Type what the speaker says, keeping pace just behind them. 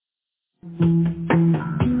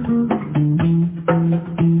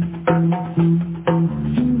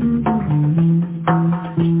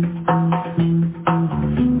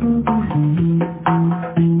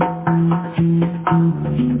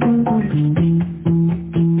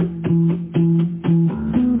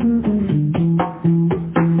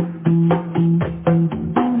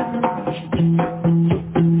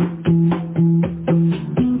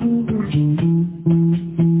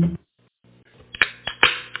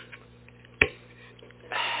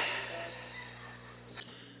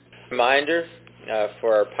Reminder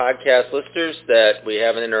for our podcast listeners that we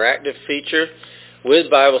have an interactive feature with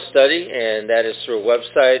Bible study, and that is through a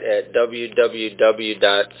website at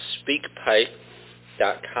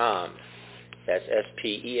www.speakpipe.com. That's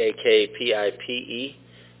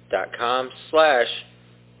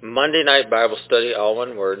speakpipe.com/Monday Night Bible Study, all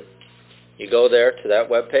one word. You go there to that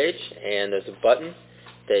webpage, and there's a button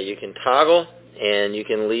that you can toggle, and you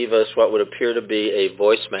can leave us what would appear to be a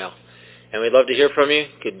voicemail. And we'd love to hear from you.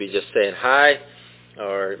 Could be just saying hi,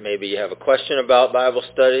 or maybe you have a question about Bible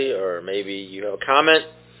study, or maybe you have a comment,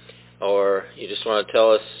 or you just want to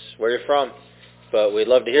tell us where you're from. But we'd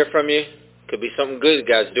love to hear from you. Could be something good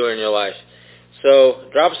God's doing in your life. So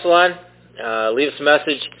drop us a line, leave us a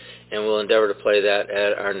message, and we'll endeavor to play that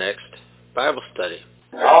at our next Bible study.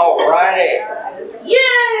 All righty.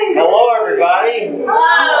 Yay! Hello, everybody.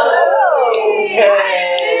 Hello.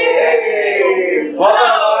 Hey. Welcome to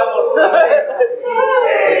Bible study.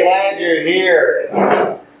 I'm glad you're here.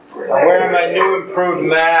 I'm wearing my new improved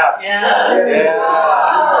mask. Yeah.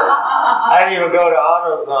 I didn't even go to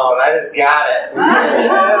AutoZone. I just got it.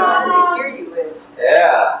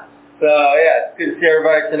 Yeah. So, it's good to see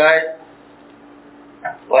everybody tonight.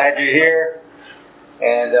 Glad you're here.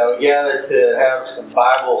 And we gathered to have some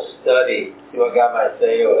Bible study, see what God might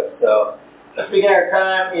say to us. So let's begin our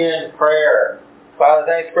time in prayer. Father,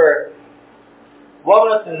 thanks for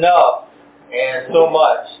loving us enough and so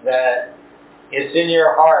much that it's in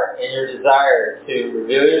your heart and your desire to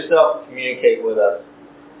reveal yourself and communicate with us.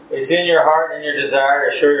 It's in your heart and your desire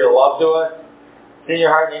to show your love to us. It's in your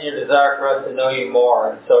heart and your desire for us to know you more.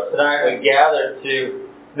 And so tonight we gathered to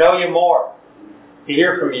know you more, to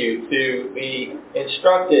hear from you, to be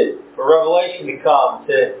instructed, for revelation to come,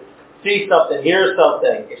 to see something, hear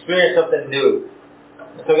something, experience something new.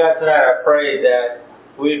 And so God, tonight I pray that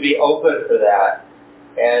we would be open for that,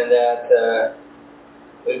 and that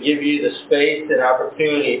we give you the space and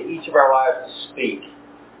opportunity in each of our lives to speak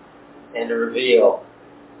and to reveal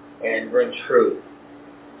and bring truth.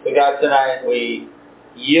 So God, tonight we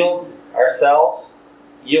yield ourselves,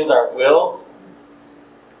 yield our will,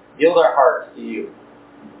 yield our hearts to you.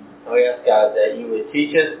 And we ask, God, that you would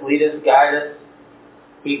teach us, lead us, guide us,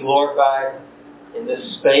 be glorified in this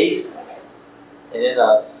space and in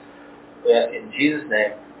us. We ask in Jesus'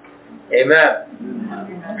 name. Amen.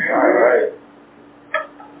 All right.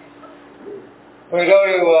 We're going to go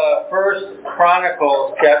to 1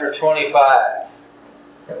 Chronicles chapter 25.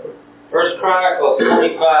 1 Chronicles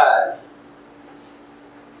 25.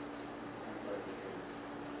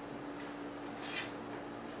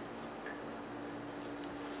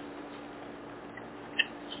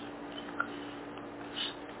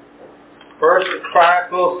 First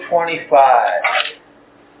Chronicles 25.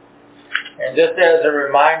 And just as a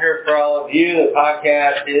reminder for all of you, the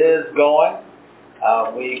podcast is going.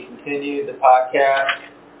 We continue the podcast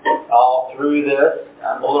all through this.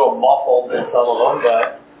 I'm a little muffled in some of them,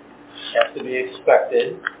 but has to be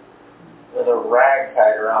expected with a rag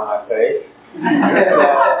tied around my face.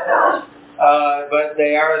 But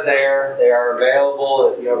they are there. They are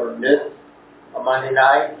available if you ever miss a Monday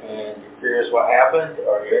night and you're curious what happened,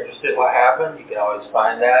 or you're interested in what happened, you can always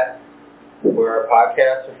find that where our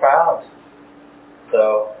podcasts are found.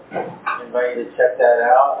 So I invite you to check that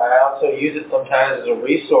out. I also use it sometimes as a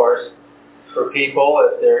resource for people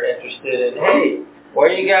if they're interested in, hey, what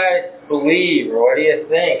do you guys believe, or what do you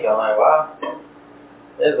think? I'm like, wow,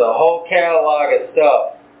 there's a whole catalog of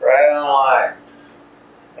stuff right online.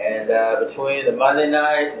 And between the Monday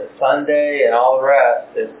night and the Sunday and all the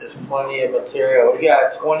rest, there's just plenty of material. We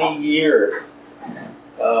got 20 years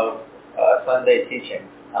of Sunday teaching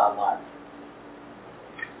online.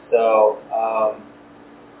 So,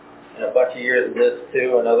 and a bunch of years of this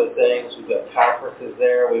too, and other things. We've got conferences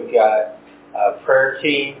there. We've got a prayer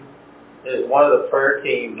team. There's one of the prayer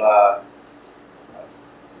team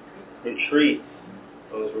retreats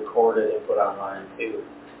that was recorded and put online too.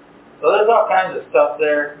 So there's all kinds of stuff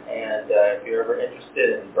there, and if you're ever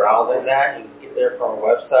interested in browsing that, you can get there from our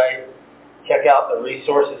website. Check out the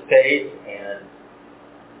resources page, and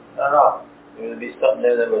I don't know, there's going to be something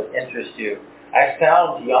there that would interest you. I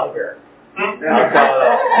sound younger. I'm telling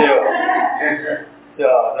that too.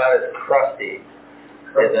 not as crusty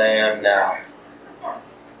as I am now.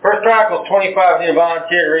 First Chronicles 25, need a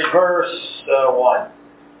volunteer to read verse 1.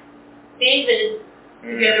 David,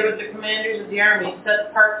 together with the commanders of the army, set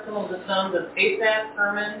apart some of the sons of Asaph,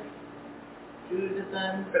 Herman,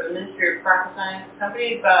 Jeduthun for the ministry of prophesying,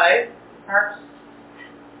 accompanied by harps,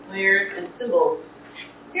 lyres, and cymbals.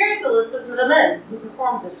 Here is the list of the men who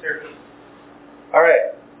performed this service. All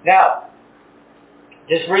right. Now,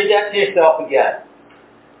 just read that to yourself again.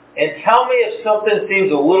 And tell me if something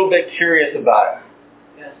seems a little bit curious about it.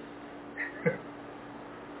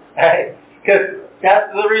 Yes. Because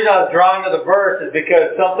that's the reason I was drawn to the verse, is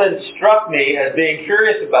because something struck me as being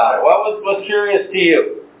curious about it. What was curious to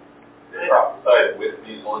you? They prophesied with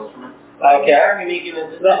musical instruments. Okay. Army making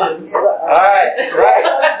a decision. Alright, right.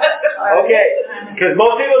 Okay. Because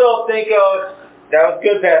most people don't think of, that was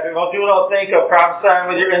good, Patrick, most people don't think of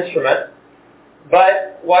prophesying with your instrument.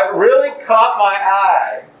 But what really caught my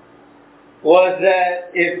eye was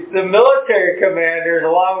that it's the military commanders,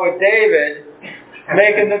 along with David,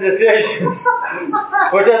 making the decision,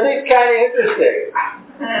 which I think is kind of interesting.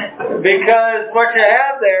 Because what you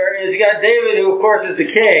have there is you got David, who of course is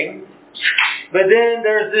the king, but then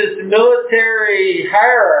there's this military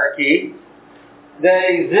hierarchy that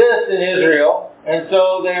exists in Israel, and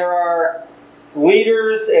so there are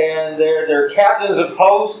leaders and there are captains of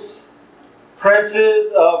hosts,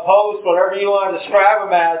 princes of hosts, whatever you want to describe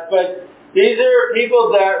them as, but these are people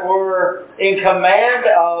that were in command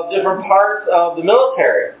of different parts of the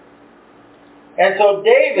military. And so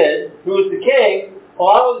David, who was the king,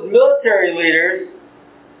 along with his military leaders,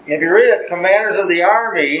 if you read it, commanders of the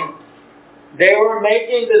army, they were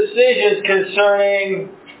making decisions concerning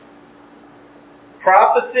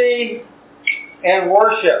prophecy and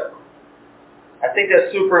worship. I think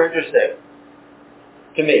that's super interesting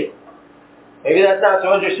to me. Maybe that's not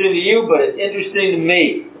so interesting to you, but it's interesting to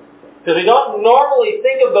me. Because we don't normally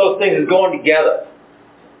think of those things as going together.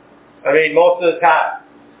 I mean, most of the time.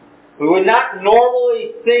 We would not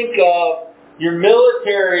normally think of your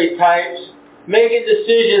military types making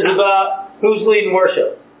decisions about who's leading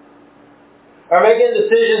worship. Or making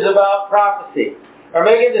decisions about prophecy. Or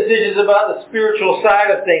making decisions about the spiritual side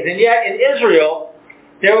of things. And yet, in Israel,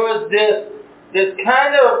 there was this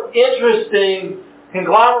kind of interesting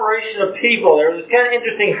conglomeration of people. There was this kind of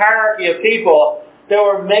interesting hierarchy of people that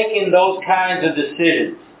were making those kinds of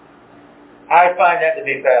decisions. I find that to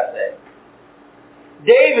be fascinating.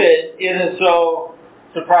 David isn't so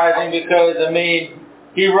surprising because,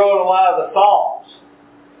 he wrote a lot of the Psalms.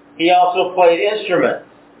 He also played instruments.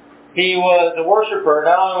 He was a worshiper.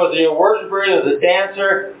 Not only was he a worshiper, he was a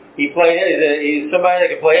dancer. He's somebody that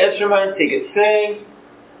could play instruments. He could sing.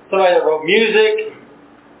 Somebody that wrote music.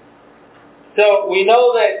 So we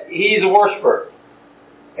know that he's a worshiper.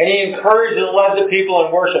 And he encouraged and led the people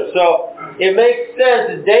in worship. So it makes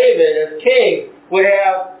sense that David, as king, would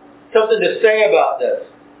have something to say about this.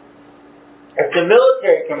 It's the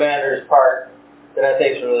military commander's part that I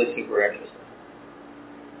think is really super interesting.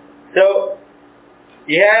 So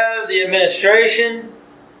you have the administration,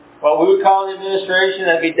 what we would call the administration,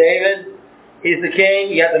 that'd be David. He's the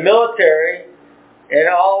king. You got the military and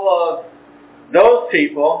all of those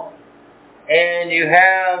people. And you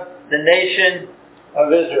have the nation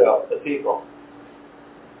of Israel, the people.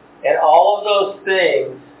 And all of those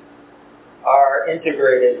things are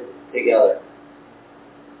integrated together.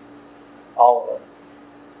 All of them.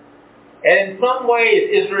 And in some ways,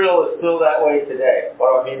 Israel is still that way today.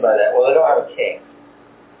 What do I mean by that? Well, they don't have a king.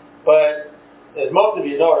 But as most of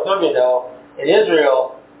you know, or some of you know, in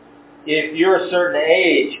Israel, if you're a certain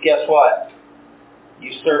age, guess what?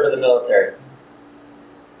 You serve in the military.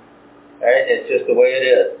 Right? It's just the way it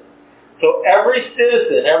is. So every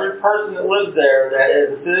citizen, every person that lives there that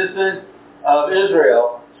is a citizen of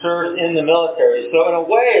Israel serves in the military. So in a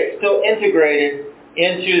way, it's still integrated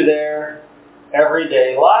into their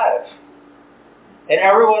everyday lives. And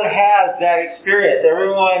everyone has that experience.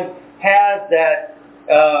 Everyone has that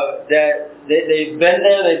they've been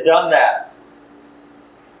there, they've done that.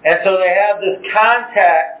 And so they have this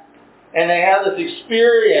contact, and they have this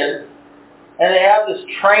experience, and they have this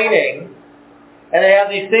training, and they have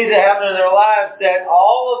these things that happen in their lives that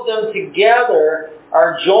all of them together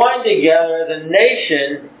are joined together as a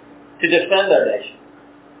nation to defend their nation.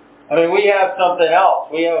 We have something else.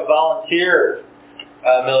 We have a volunteer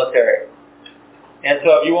military. And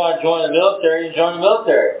so if you want to join the military, you join the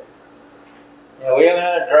military. We haven't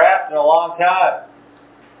had a draft in a long time.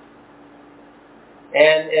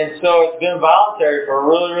 And so it's been voluntary for a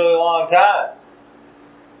really, really long time.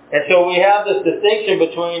 And so we have this distinction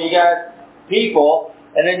between, you got people,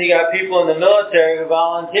 and then you got people in the military who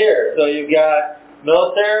volunteer. So you've got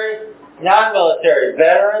military, non-military,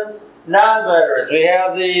 veterans, non-veterans. We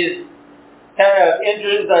have these kind of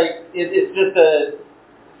interests, like it's just a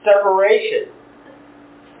separation.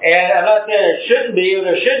 And I'm not saying there shouldn't be or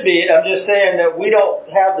there should be. I'm just saying that we don't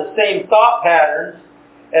have the same thought patterns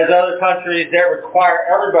as other countries that require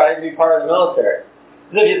everybody to be part of the military.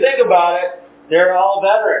 Because if you think about it, they're all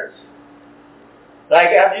veterans. Like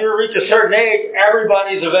after you reach a certain age,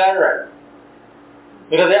 everybody's a veteran.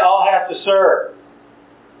 Because they all have to serve.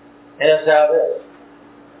 And that's how it is.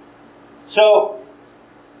 So,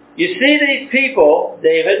 you see these people,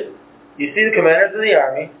 David, you see the commanders of the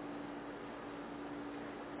army,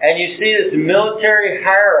 and you see this military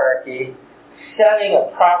hierarchy setting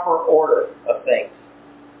a proper order of things.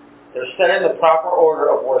 They're setting the proper order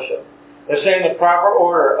of worship. They're setting the proper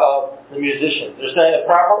order of the musicians. They're setting the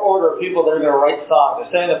proper order of people that are going to write songs.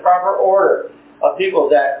 They're setting the proper order of people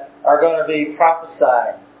that are going to be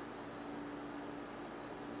prophesying.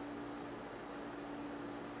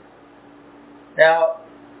 Now,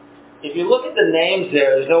 if you look at the names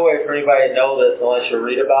there's no way for anybody to know this unless you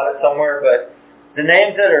read about it somewhere, but the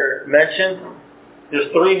names that are mentioned,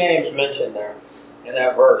 there's 3 names mentioned there in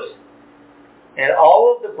that verse. And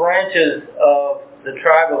all of the branches of the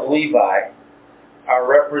tribe of Levi are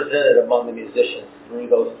represented among the musicians through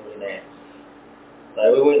those 3 names.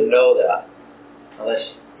 Now, we wouldn't know that unless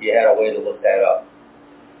you had a way to look that up.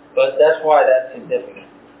 But that's why that's significant.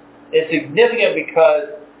 It's significant because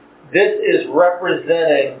this is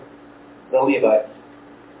representing the Levites.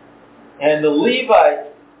 And the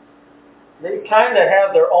Levites, they kind of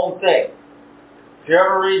have their own thing. If you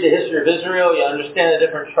ever read the history of Israel, you understand the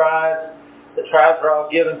different tribes. The tribes are all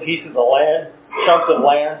given pieces of land, chunks of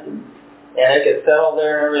land, and they could settle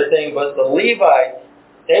there and everything. But the Levites,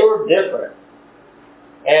 they were different.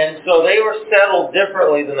 And so they were settled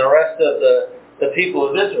differently than the rest of the people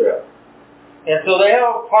of Israel. And so they have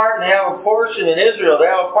a part and they have a portion in Israel. They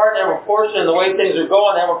have a part and they have a portion in the way things are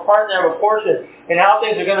going. They have a part and they have a portion in how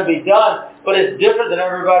things are going to be done. But it's different than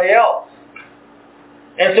everybody else.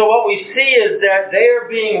 And so what we see is that they are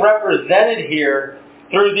being represented here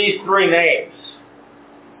through these 3 names.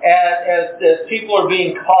 As people are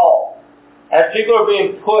being called. As people are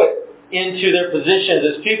being put into their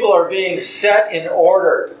positions. As people are being set in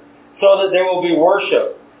order. So that there will be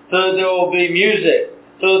worship. So that there will be music.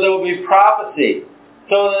 So there will be prophecy.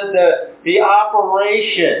 So that the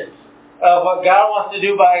operation of what God wants to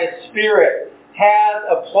do by His Spirit has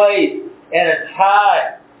a place and a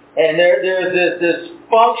time. And there's this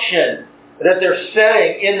function that they're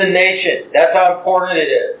setting in the nation. That's how important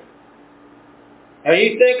it is. Now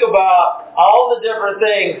you think about all the different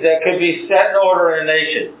things that could be set in order in a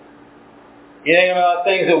nation. You think about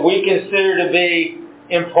things that we consider to be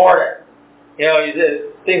important. You know,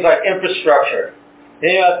 things like infrastructure.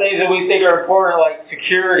 You know, things that we think are important like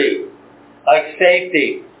security, like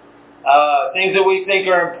safety, things that we think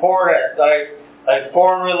are important like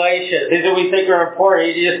foreign relations, things that we think are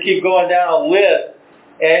important. You just keep going down a list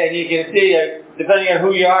and you can see, depending on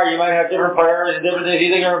who you are, you might have different priorities and different things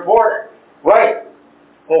you think are important. Right.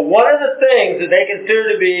 Well, one of the things that they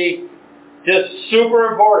consider to be just super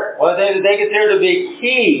important, one of the things that they consider to be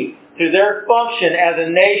key to their function as a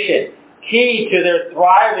nation, key to their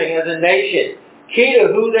thriving as a nation, key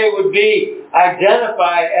to who they would be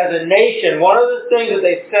identified as a nation. One of the things that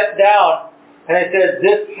they set down, and they said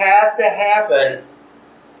this has to happen,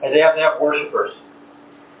 and they have to have worshipers.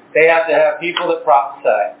 They have to have people that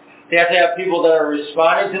prophesy. They have to have people that are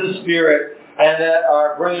responding to the Spirit and that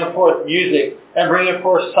are bringing forth music and bringing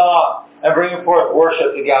forth song and bringing forth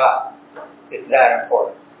worship to God. It's that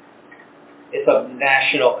important. It's of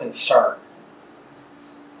national concern.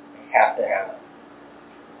 They have to have it.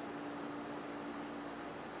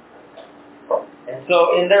 And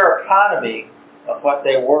so in their economy of what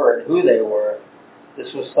they were and who they were,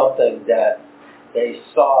 this was something that they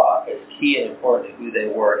saw as key and important to who they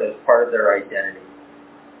were as part of their identity.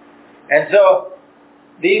 And so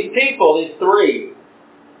these people, these 3,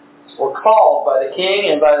 were called by the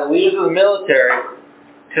king and by the leaders of the military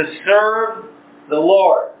to serve the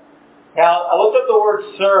Lord. Now, I looked up the word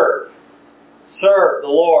serve. Serve the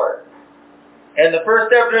Lord. And the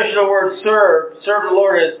first definition of the word serve the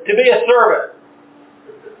Lord, is to be a servant.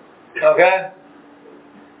 Okay?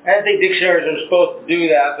 I didn't think dictionaries are supposed to do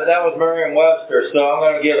that, but that was Merriam-Webster, so I'm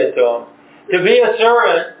going to give it to them. To be a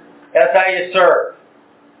servant, that's how you serve.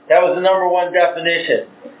 That was the number 1 definition.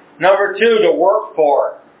 Number 2, to work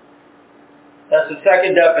for. That's the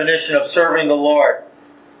second definition of serving the Lord.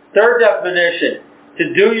 Third definition,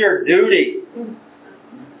 to do your duty.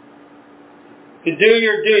 To do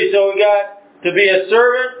your duty. So we got to be a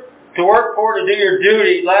servant, to work for, to do your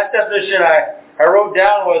duty. Last definition I I wrote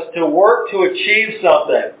down was to work to achieve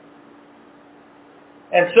something.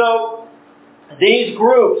 And so these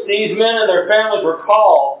groups, these men and their families were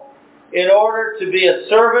called in order to be a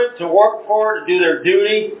servant, to work for, to do their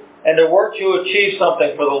duty, and to work to achieve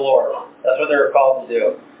something for the Lord. That's what they were called to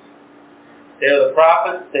do. They were the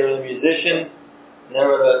prophets, they were the musicians, and they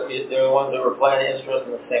were the ones that were playing the instruments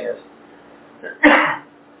and the singers.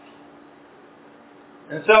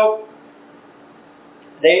 And so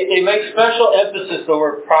they make special emphasis on the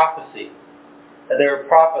word prophecy, that they were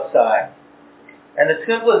prophesying. And the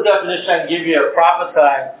simplest definition I can give you of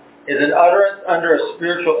prophesying is an utterance under a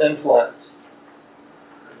spiritual influence.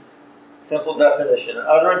 Simple definition. An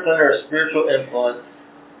utterance under a spiritual influence.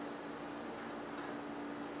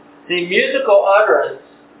 See, musical utterance,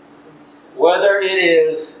 whether it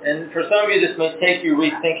is, and for some of you this may take you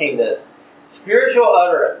rethinking this, spiritual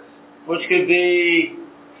utterance, which could be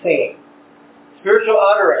singing. Spiritual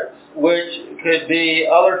utterance, which could be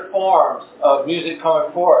other forms of music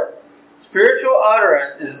coming forth. Spiritual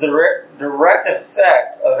utterance is the direct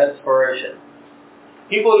effect of inspiration.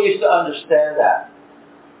 People used to understand that.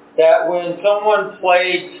 That when someone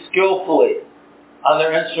played skillfully on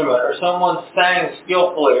their instrument, or someone sang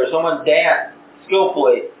skillfully, or someone danced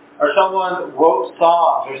skillfully, or someone wrote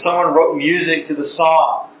songs, or someone wrote music to the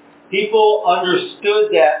song, people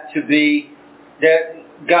understood that to be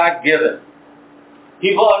that God-given.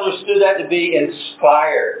 People understood that to be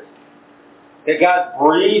inspired. That God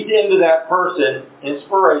breathed into that person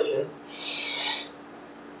inspiration.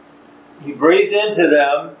 He breathed into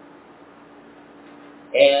them,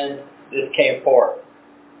 and this came forth.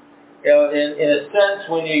 You know, in a sense,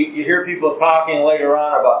 when you hear people talking later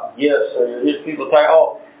on about gifts, or you hear people talk,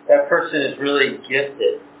 oh, that person is really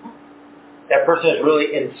gifted. That person is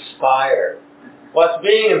really inspired. What's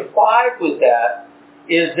being implied with that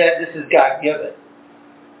is that this is God-given.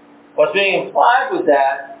 What's being implied with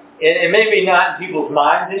that, and maybe not in people's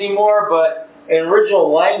minds anymore, but in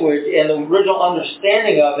original language and the original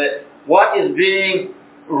understanding of it, what is being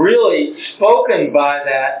really spoken by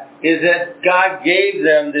that is that God gave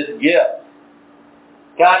them this gift.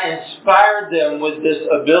 God inspired them with this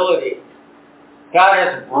ability. God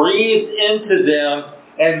has breathed into them,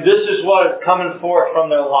 and this is what is coming forth from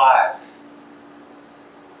their lives.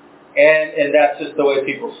 And that's just the way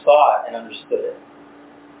people saw it and understood it.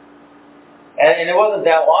 And it wasn't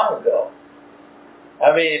that long ago.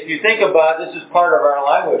 I mean, if you think about it, this is part of our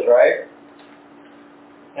language, right?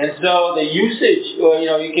 And so the usage,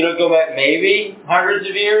 you can go back maybe hundreds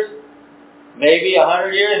of years, maybe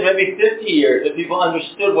 100 years, maybe 50 years, that people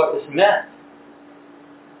understood what this meant.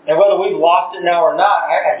 And whether we've lost it now or not,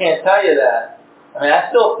 I can't tell you that. I mean, I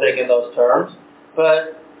still think in those terms,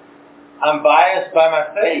 but I'm biased by my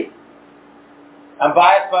faith. I'm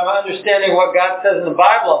biased by my understanding of what God says in the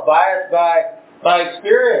Bible. I'm biased by my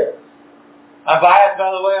experience. I'm biased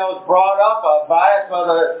by the way I was brought up. I'm biased by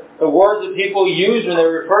the words that people use when they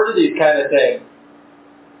refer to these kind of things.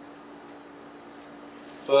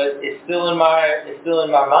 But it's still in my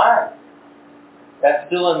mind. That's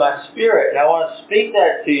still in my spirit. And I want to speak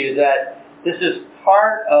that to you, that this is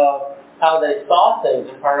part of how they saw things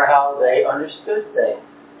and part of how they understood things.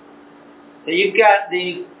 So you've got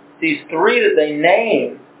these three that they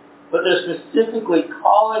name, but they're specifically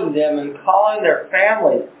calling them and calling their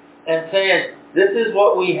families and saying, this is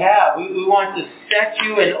what we have. We want to set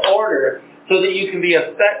you in order so that you can be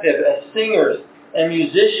effective as singers and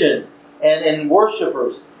musicians and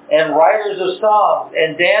worshipers and writers of songs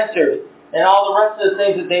and dancers and all the rest of the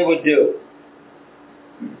things that they would do.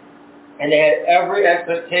 And they had every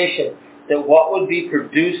expectation that what would be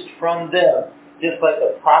produced from them, just like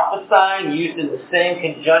the prophesying, used in the same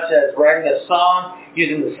conjunction as writing a song,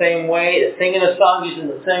 used in the same way, as singing a song, used in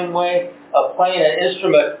the same way, of playing an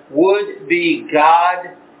instrument, would be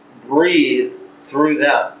God-breathed through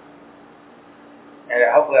them. And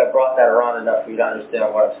hopefully I brought that around enough for you to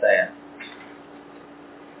understand what I'm saying.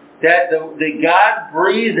 That the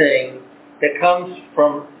God-breathing that comes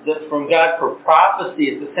from God for prophecy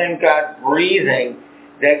is the same God-breathing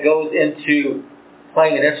that goes into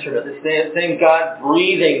playing an instrument, the same God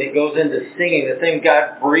breathing that goes into singing, the same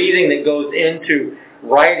God breathing that goes into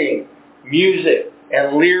writing music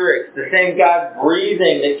and lyrics, the same God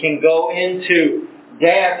breathing that can go into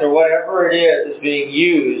dance or whatever it is that's being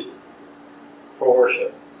used for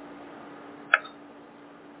worship.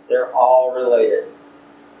 They're all related.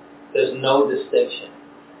 There's no distinction.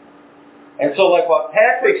 And so like what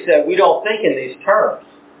Patrick said, we don't think in these terms.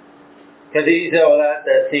 Because he said, well, that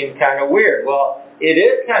seems kind of weird. Well, it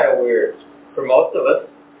is kind of weird for most of us.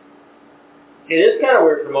 It is kind of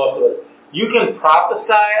weird for most of us. You can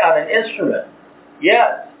prophesy on an instrument.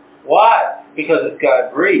 Yes. Why? because it's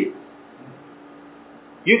God-breathed.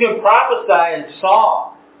 You can prophesy in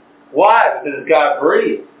song. Why? Because it's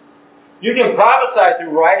God-breathed. You can prophesy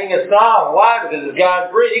through writing a song. Why? Because it's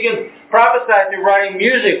God-breathed. You can prophesy through writing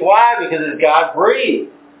music. Why? Because it's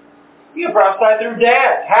God-breathed. You can prophesy through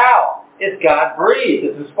dance. How? It's God-breathed.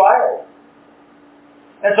 It's inspired.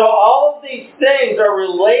 And so all of these things are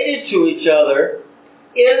related to each other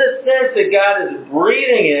in the sense that God is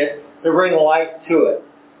breathing it to bring life to it.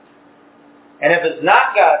 And if it's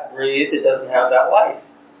not God-breathed, it doesn't have that life.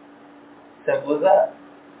 Simple as that.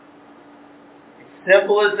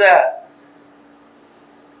 Simple as that.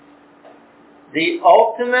 The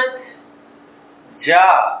ultimate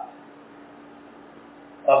job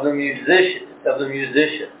of the musician,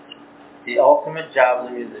 the ultimate job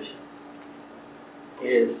of the musician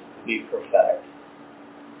is to be prophetic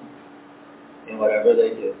in whatever they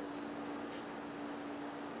do.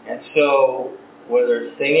 And so, whether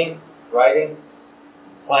it's singing, writing,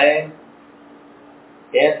 playing,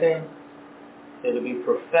 dancing, it'll be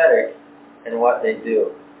prophetic in what they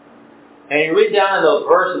do. And you read down in those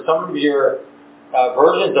verses, some of your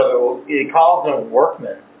versions of it calls them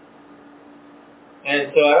workmen.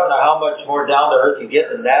 And so I don't know how much more down to earth you get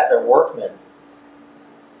than that. They're workmen.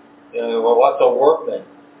 Well, what's a workman?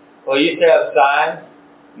 Well, you used to have signs,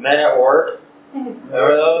 men at work.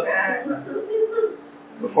 Remember those?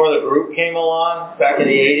 Before the group came along, back in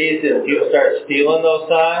the 80s, and people started stealing those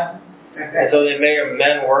signs. And so they made them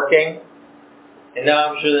men working. And now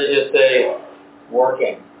I'm sure they just say,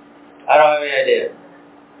 working. I don't have any idea.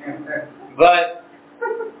 But,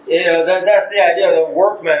 that's the idea. The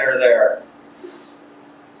workmen are there.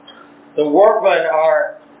 The workmen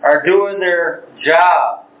are doing their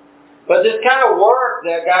job. But this kind of work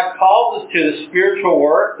that God calls us to, the spiritual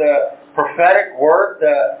work, the prophetic work,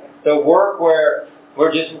 the work where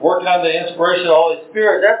we're just working on the inspiration of the Holy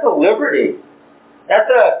Spirit, that's a liberty. That's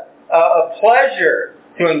a pleasure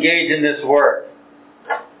to engage in this work.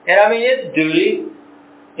 And I mean, it's duty.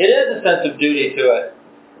 It is a sense of duty to it.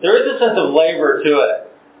 There is a sense of labor to it.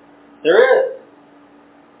 There is.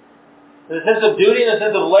 There's a sense of duty and a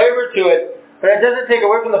sense of labor to it, but it doesn't take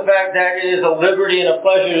away from the fact that it is a liberty and a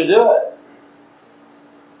pleasure to do it.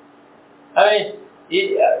 I mean,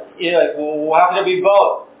 you're like, well, how can it be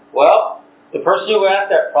both? Well, the person who asked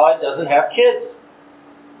that probably doesn't have kids.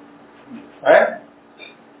 Right?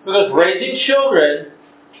 Because raising children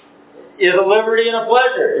is a liberty and a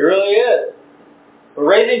pleasure. It really is. But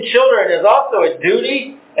raising children is also a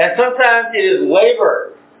duty, and sometimes it is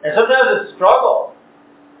labor, and sometimes it's struggle.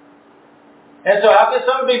 And so how can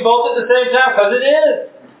something be both at the same time? Because it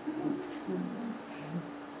is.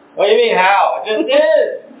 What do you mean how? It just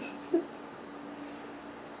is.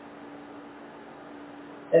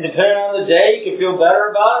 And depending on the day, you can feel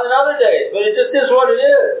better about it than other days. But it just is what it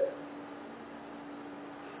is.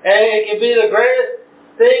 And it can be the greatest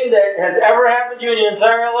thing that has ever happened to you in your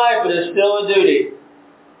entire life, but it's still a duty.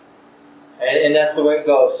 And that's the way it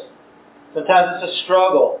goes. Sometimes it's a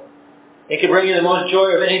struggle. It can bring you the most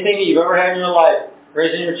joy of anything that you've ever had in your life,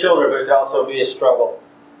 raising your children, but it can also be a struggle.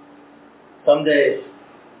 Some days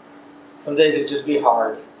it just be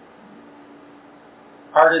hard.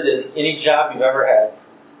 Harder than any job you've ever had.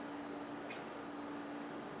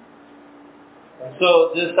 And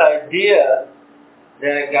so this idea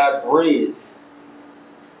that God breathes,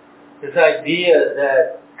 this idea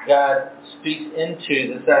that God speaks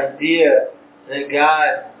into, this idea that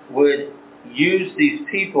God would use these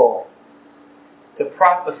people to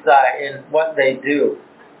prophesy in what they do,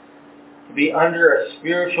 to be under a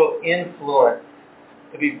spiritual influence,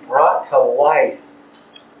 to be brought to life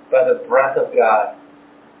by the breath of God,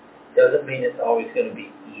 doesn't mean it's always going to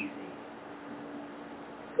be easy.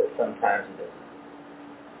 Because sometimes it isn't.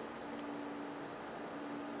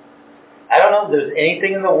 I don't know if there's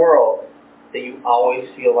anything in the world that you always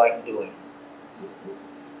feel like doing.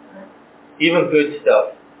 Even good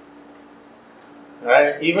stuff.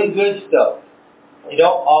 Right? Even good stuff. You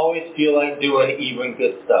don't always feel like doing even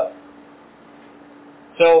good stuff.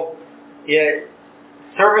 So,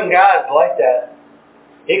 serving God is like that.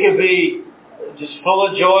 It can be just full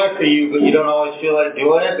of joy for you, but you don't always feel like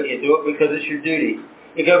doing it, but you do it because it's your duty.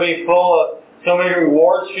 It can be full of so many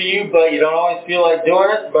rewards for you, but you don't always feel like doing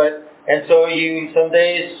it, and so you some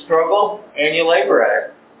days struggle and you labor at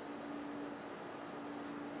it.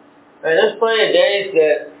 And there's plenty of days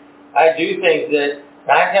that I do things that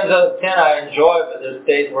 9 times out of 10 I enjoy, but there's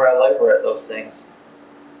days where I labor at those things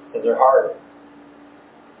because they're hard.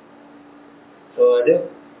 So I do.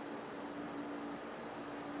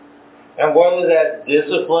 And whether that's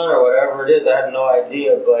discipline or whatever it is, I have no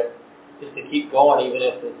idea, but just to keep going even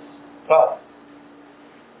if it's tough.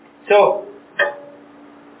 So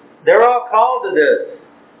They're all called to this.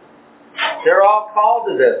 They're all called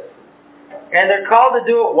to this. And they're called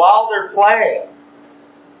to do it while they're playing.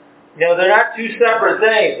 You know, they're not two separate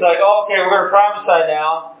things. It's like, oh, okay, we're going to prophesy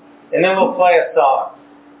now, and then we'll play a song.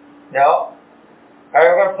 No. All right,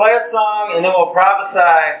 we're going to play a song, and then we'll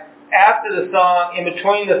prophesy after the song, in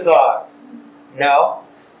between the songs. No.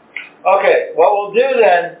 Okay, what we'll do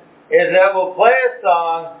then is that we'll play a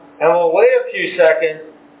song, and we'll wait a few seconds,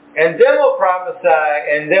 and then we'll prophesy,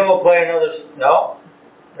 and then we'll play another... No.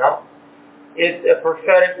 It's a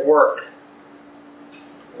prophetic work.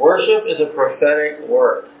 Worship is a prophetic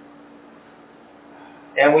work.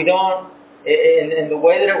 And we don't, in the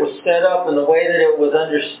way that it was set up and the way that it was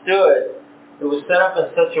understood, it was set up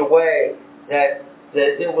in such a way that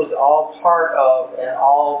it was all part of and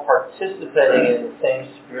all participating in the same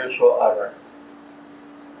spiritual utterance.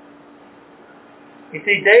 You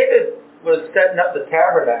see, David was setting up the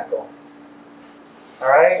tabernacle.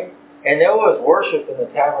 Alright? And there was worship in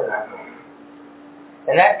the tabernacle.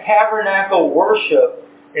 And that tabernacle worship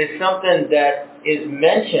is something that is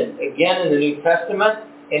mentioned again in the New Testament,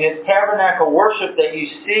 and it's tabernacle worship that you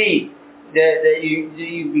see, that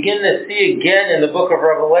you begin to see again in the book of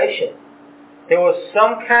Revelation. There was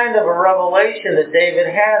some kind of a revelation that David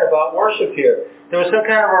had about worship here. There was some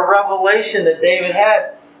kind of a revelation that David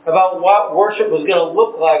had about what worship was going to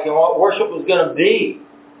look like and what worship was going to be.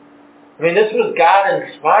 I mean, this was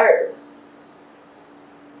God-inspired.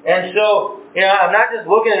 And so, you know, I'm not just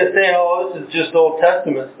looking at it saying, oh, this is just Old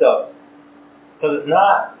Testament stuff. Because it's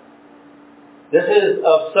not. This is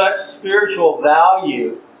of such spiritual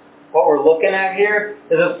value. What we're looking at here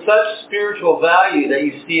is of such spiritual value that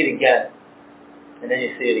you see it again. And then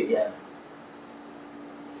you see it again.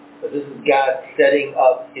 But this is God setting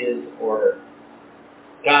up His order.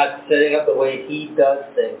 God setting up the way He does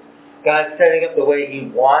things. God setting up the way He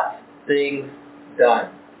wants things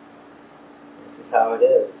done. This is how it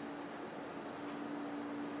is.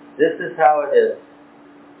 This is how it is.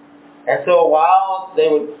 And so while they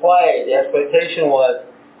would play, the expectation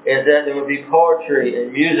is that there would be poetry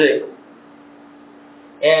and music.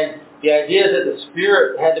 And the idea is that the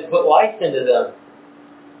Spirit had to put life into them.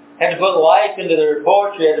 Had to put life into their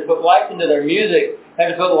poetry, had to put life into their music, had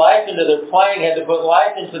to put life into their playing, had to put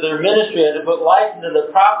life into their ministry, had to put life into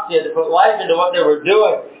their prophecy, had to put life into what they were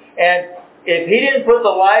doing. And if He didn't put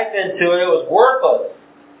the life into it, it was worthless.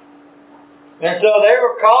 And so they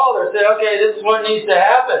were called or said, okay, this is what needs to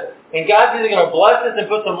happen. And God's either going to bless us and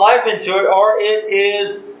put some life into it, or it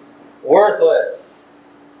is worthless.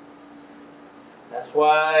 That's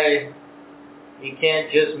why you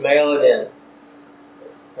can't just mail it in.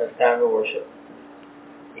 It's time to worship.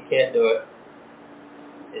 You can't do it.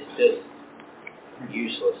 It's just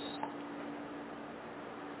useless.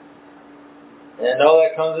 And I know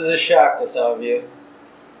that comes as a shock to some of you,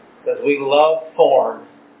 because we love form.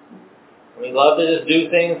 We love to just do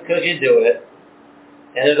things because you do it.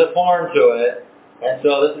 And there's a form to it. And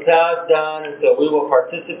so this is how it's done. And so we will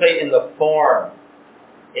participate in the form.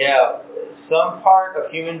 Yeah, some part of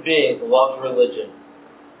human beings loves religion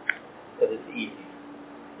because it's easy.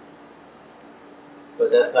 But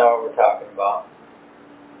that's not what we're talking about.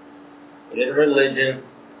 It isn't religion.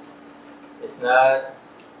 It's not,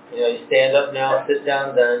 you stand up now, sit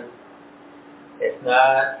down then. It's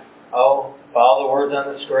not, follow the words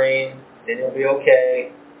on the screen, then you'll be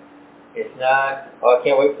okay. It's not, I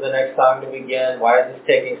can't wait for the next song to begin. Why is this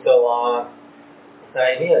taking so long? It's not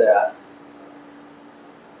any of that.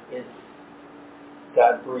 It's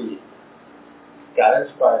God breathed, God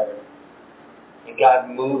inspired, and God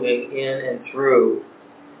moving in and through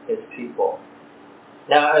His people.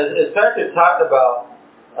 Now, as Patrick talked about,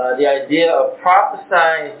 the idea of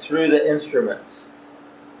prophesying through the instruments.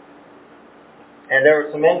 And there were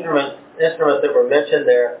some instruments that were mentioned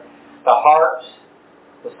there. The harps,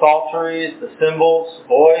 the psalteries, the cymbals,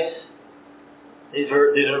 voice. These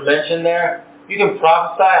are mentioned there. You can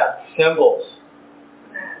prophesy on cymbals.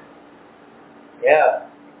 Yeah.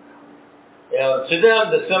 To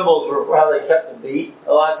them, the cymbals were how they kept the beat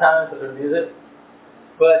a lot of times with their music.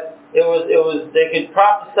 But it was they could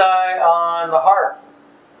prophesy on the harp.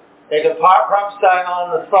 They could prophesy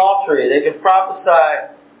on the psaltery. They could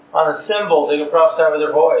prophesy on the cymbals. They could prophesy with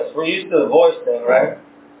their voice. We're used to the voice thing, right?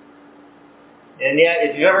 And yet,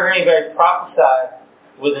 if you ever heard anybody prophesy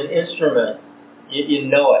with an instrument, you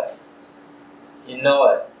know it. You know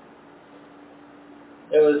it.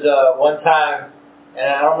 There was one time, and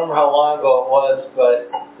I don't remember how long ago it was, but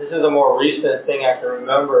this is a more recent thing I can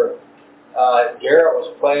remember. Garrett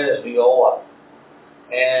was playing his viola.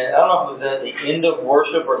 And I don't know if it was at the end of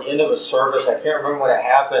worship or the end of a service. I can't remember when it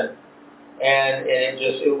happened. And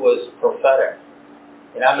it was prophetic.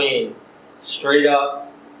 And I mean, straight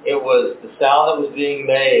up, it was the sound that was being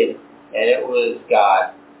made, and it was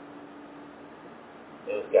God.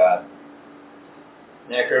 It was God.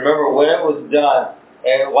 And I can remember when it was done,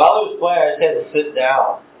 and while it was playing, I just had to sit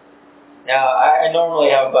down. Now, I normally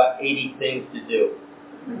have about 80 things to do.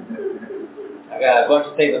 I got a bunch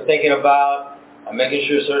of things I'm thinking about. I'm making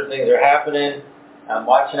sure certain things are happening. I'm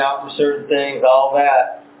watching out for certain things, all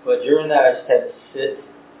that. But during that, I just had to sit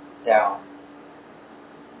down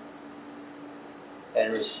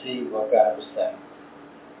and receive what God was saying.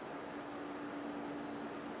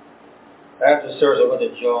 After the service, I went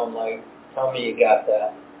to Joe and like, tell me you got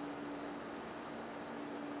that.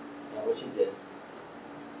 And which he did.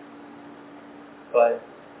 But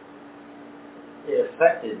it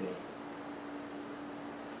affected me.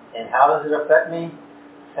 And how does it affect me?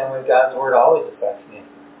 Same way God's Word always affects me.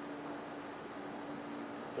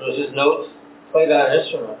 It was just notes played on an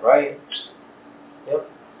instrument, right? Yep.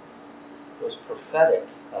 It was prophetic.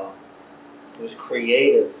 It was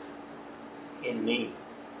creative in me.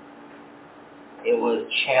 It was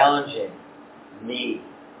challenging me.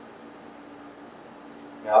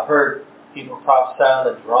 Now, I've heard people prophesy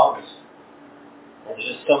on the drums. And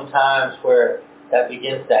there's just some times where that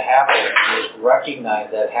begins to happen. You just recognize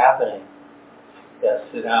that happening. You gotta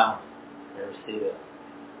sit down and receive it.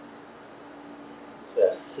 You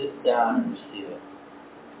gotta sit down and receive it.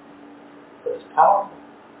 But it's powerful.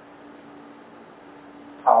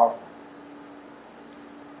 Powerful.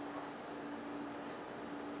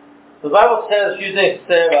 The Bible says a few things to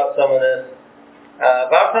say about some of this. The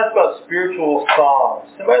Bible talks about spiritual songs.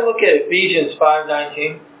 Somebody look at Ephesians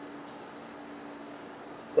 5:19.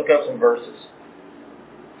 Look up some verses.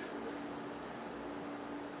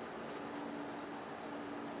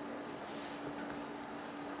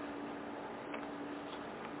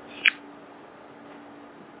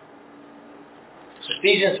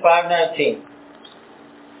 Ephesians 5:19.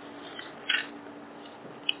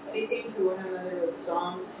 Speaking to one another with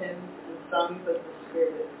songs, hymns, and songs of the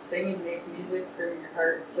Spirit, sing and make music from your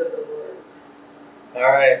heart to the Lord.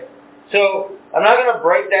 All right. So, I'm not going to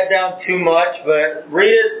break that down too much, but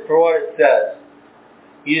read it for what it says.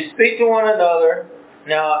 You speak to one another.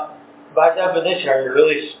 Now, by definition, are you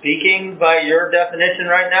really speaking by your definition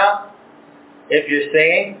right now? If you're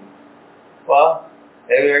singing, well,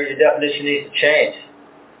 maybe your definition needs to change.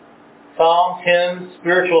 Psalms, hymns,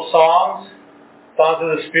 spiritual songs, songs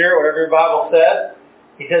of the Spirit, whatever your Bible says.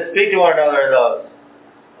 He says, speak to one another in those.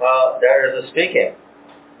 Well, there is a speaking.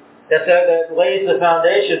 That lays the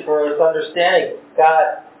foundation for us understanding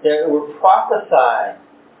God, that we're prophesying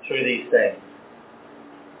through these things.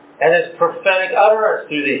 And there's prophetic utterance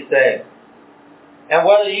through these things. And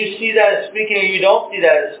whether you see that as speaking or you don't see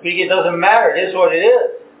that as speaking, it doesn't matter. It is what it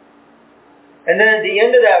is. And then at the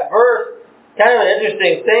end of that verse, kind of an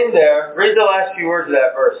interesting thing there. Read the last few words of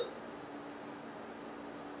that verse.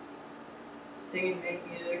 Sing and make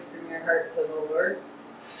music from your heart to the Lord.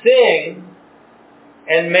 Sing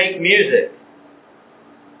and make music.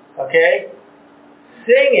 Okay?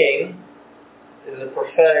 Singing is a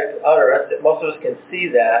prophetic utterance that most of us can see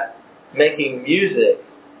that. Making music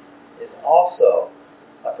is also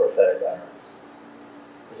a prophetic utterance.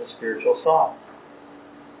 It's a spiritual song.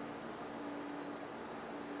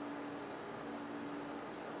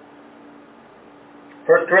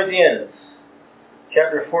 First Corinthians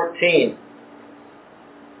chapter 14.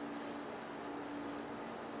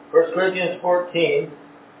 1 Corinthians 14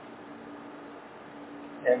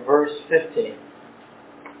 and verse 15.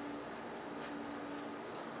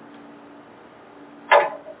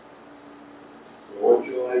 What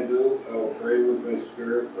shall I do? I will pray with my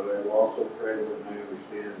spirit, but I will also pray with my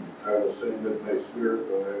understanding. I will sing with my spirit,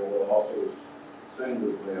 but I will also sing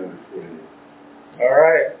with my understanding. All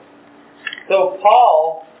right. So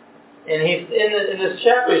Paul, and he's in this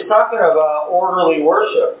chapter, he's talking about orderly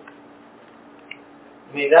worship.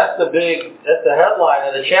 I mean, that's the headline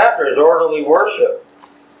of the chapter is orderly worship.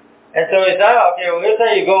 And so he thought, okay, well, here's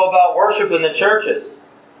how you go about worship in the churches.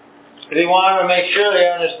 Because he wanted to make sure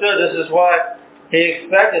they understood this is what he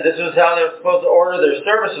expected. This is how they're supposed to order their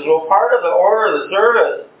services. Well, part of the order of the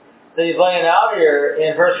service that he's laying out here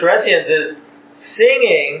in 1 Corinthians is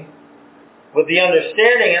singing with the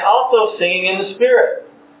understanding and also singing in the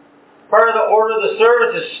Spirit. Part of the order of the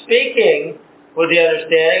service is speaking with the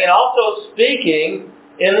understanding and also speaking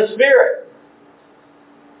in the Spirit.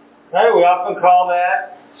 Right? We often call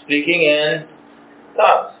that speaking in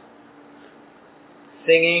tongues.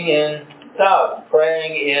 Singing in tongues.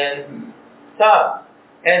 Praying in tongues.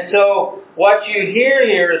 And so what you hear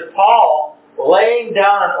here is Paul laying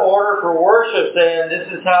down an order for worship, saying this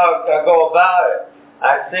is how I go about it.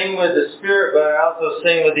 I sing with the Spirit, but I also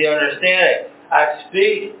sing with the understanding. I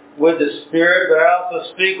speak with the Spirit, but I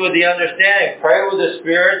also speak with the understanding. Pray with the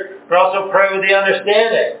Spirit, but also pray with the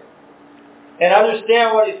understanding. And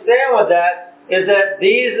understand what he's saying with that is that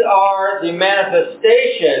these are the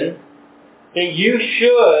manifestation that you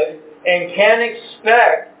should and can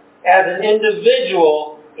expect as an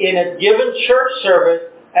individual in a given church service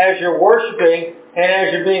as you're worshiping and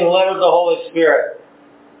as you're being led of the Holy Spirit.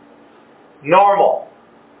 Normal.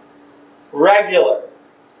 Regular.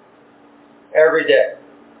 Every day.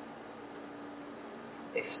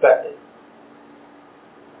 Expected.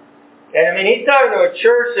 And I mean, he's talking to a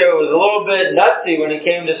church that was a little bit nutsy when it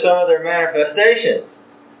came to some of their manifestations.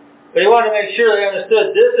 But he wanted to make sure they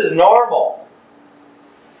understood this is normal.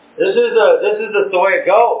 This is the way it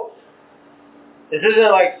goes. This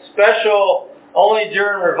isn't like special only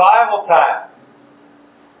during revival time.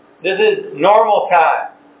 This is normal time.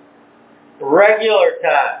 Regular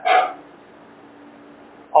time.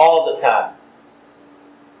 All the time.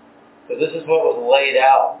 So this is what was laid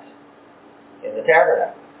out in the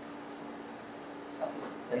tabernacle.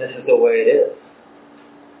 And this is the way it is.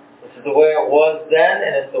 This is the way it was then,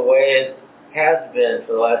 and it's the way it has been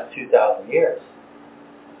for the last 2,000 years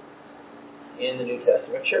in the New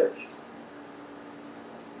Testament church.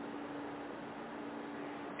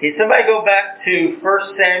 Okay, somebody go back to 1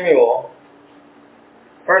 Samuel.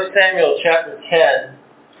 1 Samuel chapter 10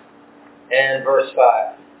 and verse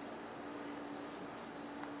 5.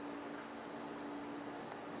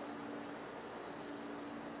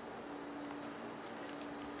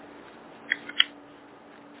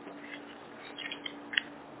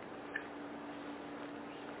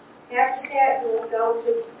 After that, we will go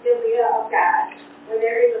to Gibeah of God, where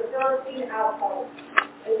there is a Philistine outpost.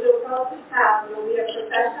 As we approach the town, there will be a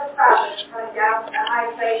procession of prophets coming down from the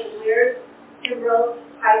high place with lyres, timbrels,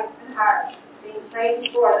 pipes, and harps, being played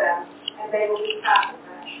before them, and they will be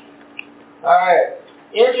prophesying. Alright.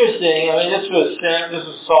 Interesting. I mean, this was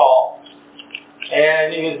Saul,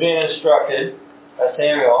 and he was being instructed by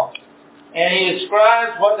Samuel, and he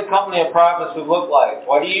describes what the company of prophets would look like.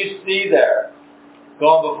 What do you see there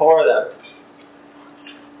going before them?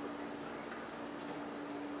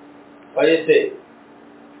 What do you see?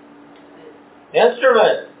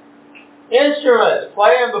 Instruments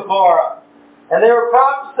playing before them. And they were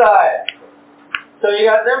prophesying. So you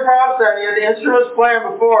got them prophesying, you got the instruments playing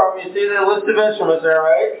before them. You see the list of instruments there,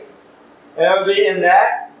 right? And it would be in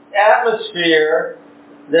that atmosphere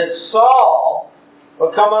that Saul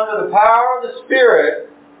would come under the power of the Spirit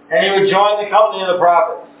and he would join the company of the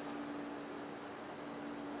prophets.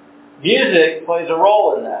 Music plays a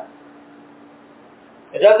role in that.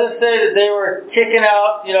 It doesn't say that they were kicking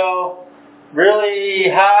out, really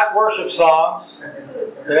hot worship songs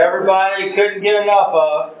that everybody couldn't get enough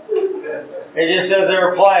of. It just says they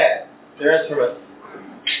were playing their instruments.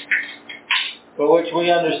 But which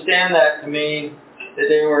we understand that to mean that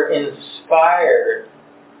they were inspired,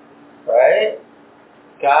 right?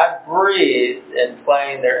 God breathed in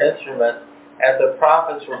playing their instruments as the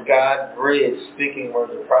prophets were God breathed speaking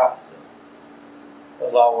words of prophecy. It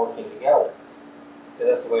was all working together. So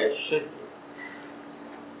that's the way it should be.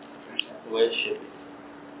 That's the way it should be.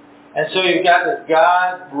 And so you've got this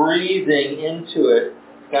God breathing into it,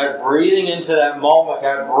 God breathing into that moment,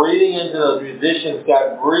 God breathing into those musicians,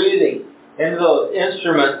 God breathing into those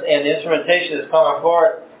instruments, and the instrumentation is coming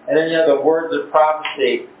forth, and then you have the words of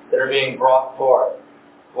prophecy that are being brought forth.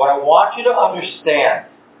 What I want you to understand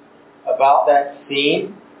about that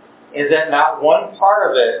scene is that not one part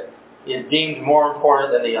of it is deemed more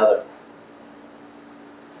important than the other.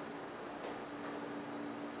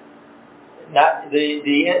 Not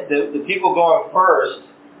the people going first,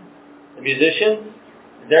 the musicians,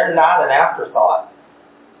 they're not an afterthought.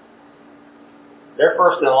 They're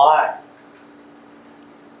first in line.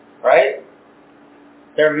 Right?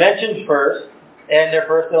 They're mentioned first, and they're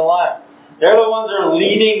first in line. They're the ones that are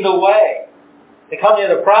leading the way. The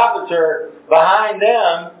company of the prophets are behind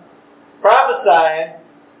them, prophesying,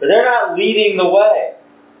 but they're not leading the way.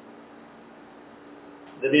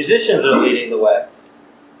 The musicians are leading the way.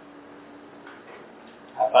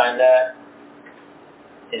 I find that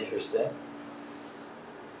interesting,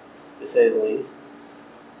 to say the least.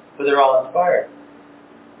 But they're all inspired.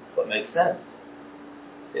 So it makes sense.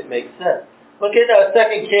 It makes sense. Look at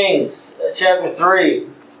 2 Kings chapter 3.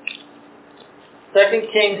 2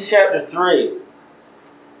 Kings chapter 3.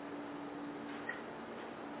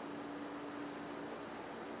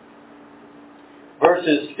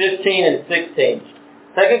 Verses 15 and 16.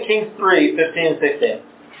 2 Kings 3, 15 and 16.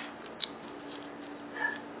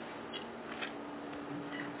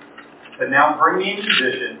 But now bring me in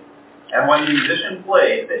position And when the musician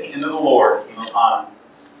played, the hand of the Lord came upon him.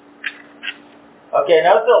 Okay,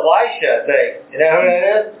 now it's Elisha thing. You know who that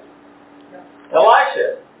is?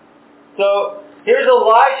 Elisha. So, here's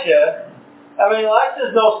Elisha. I mean,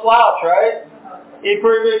 Elisha's no slouch, right? He's a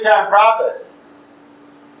pretty big time prophet.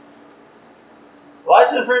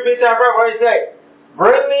 Elisha's a pretty big time prophet. What do you say?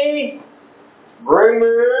 Bring me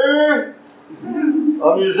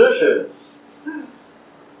a musician.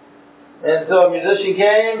 And so a musician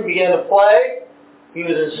came, began to play. He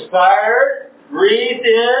was inspired, breathed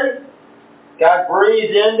in. God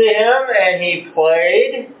breathed into him, and he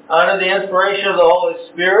played under the inspiration of the Holy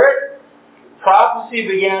Spirit. Prophecy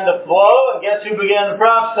began to flow, and guess who began to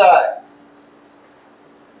prophesy?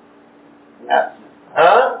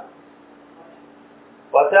 Huh?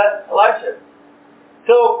 What's that? Elisha.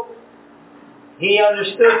 So, he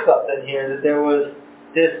understood something here, that there was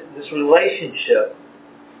this relationship,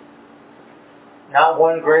 not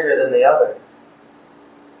one greater than the other.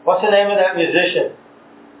 What's the name of that musician?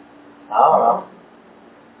 I don't know.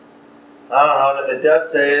 And if it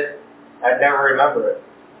does say it, I'd never remember it.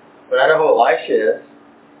 But I know who Elisha is.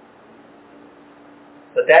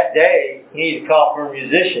 But that day, he needed to call for a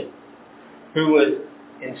musician who was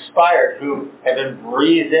inspired, who had been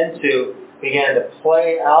breathed into, began to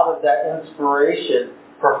play out of that inspiration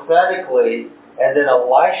prophetically, and then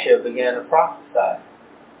Elisha began to prophesy.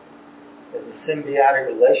 There's a symbiotic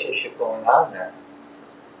relationship going on there.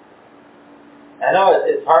 I know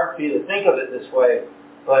it's hard for you to think of it this way,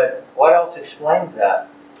 but what else explains that?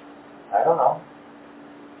 I don't know.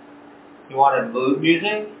 You wanted mood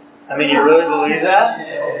music? I mean, you really believe that?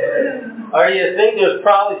 Or do you think there's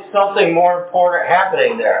probably something more important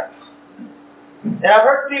happening there? And I've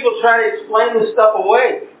heard people try to explain this stuff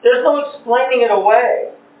away. There's no explaining it away.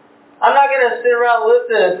 I'm not going to sit around and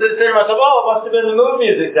listen and say to myself, oh, it must have been the mood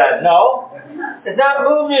music then. No, it's not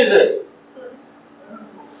mood music.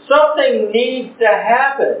 Something needs to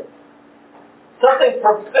happen. Something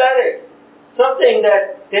prophetic. Something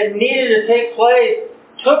that needed to take place,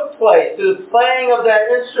 took place through the playing of that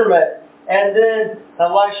instrument. And then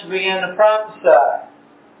Elisha began to prophesy.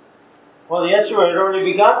 Well, the instrument had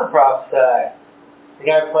already begun to prophesy. The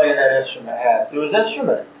guy playing that instrument had through his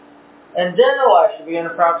instrument. And then Elisha began to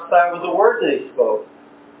prophesy with the word that he spoke.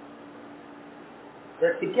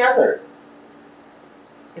 They're together.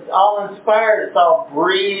 It's all inspired. It's all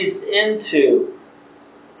breathed into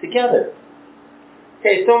together.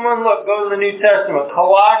 Okay, someone look, go to the New Testament.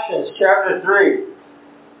 Colossians chapter 3.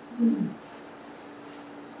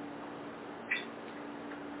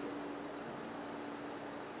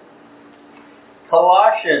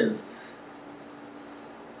 Colossians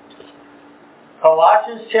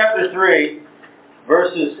chapter 3,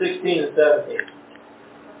 verses 16 and 17.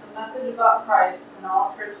 The message about Christ in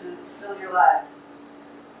all churches fill your lives.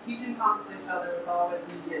 Teach and counsel each other with all wisdom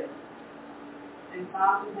and gifts. Sing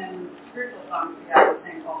songs with hymns and spiritual songs together with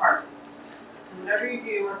thankful hearts. And whatever you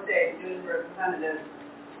do or say, do as representatives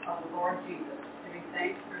of the Lord Jesus, giving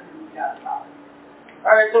thanks for whom God is Father.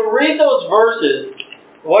 Alright, so read those verses.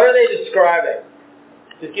 What are they describing?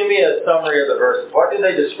 Just give me a summary of the verses. What do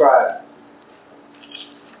they describe?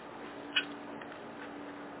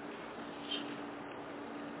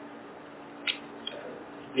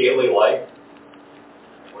 Daily life.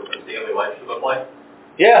 What does daily life should look like?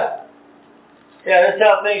 Yeah, that's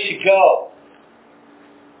how things should go.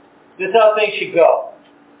 This is how things should go.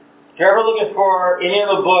 If you're ever looking for any of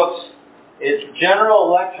the books, it's General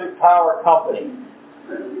Electric Power Company.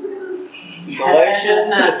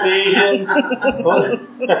 Galatians, Ephesians,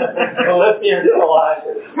 Philippians,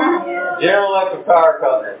 Colossians. General Electric Power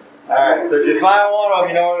Company. Alright, so if you find one of them,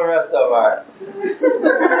 you know where the rest of them are.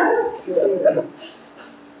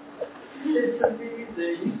 It's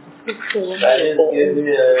amazing. That is giving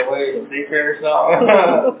me a way to secret or something.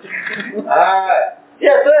 Alright.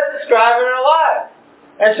 Yeah, so that's describing our lives.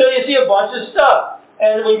 And so you see a bunch of stuff.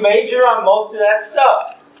 And we major on most of that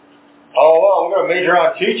stuff. Oh, well, we're going to major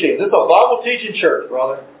on teaching. This is a Bible teaching church,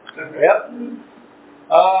 brother. Yep.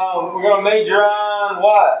 We're going to major on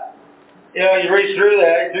what? You know, you read through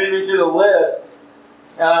that, you read through the list.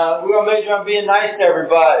 We're going to major on being nice to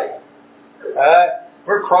everybody. Alright?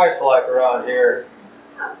 We're Christ-like around here.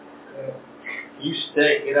 You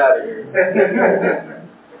stink. Get out of here.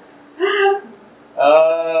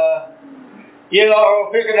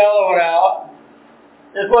 We'll pick another one out.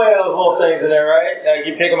 There's plenty of those little things in there, right?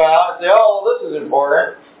 You pick them out and say, oh, well, this is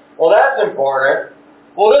important. Well, that's important.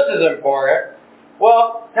 Well, this is important.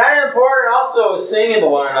 Well, kind of important also is singing to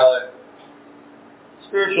one another.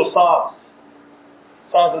 Spiritual songs.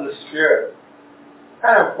 Songs of the Spirit.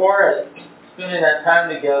 Kind of important spending that time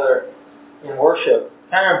together in worship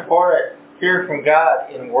kind of important to hear from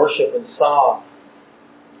God in worship and song,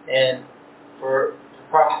 and to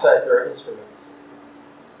prophesy through our instruments.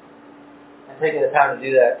 And taking the time to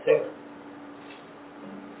do that too.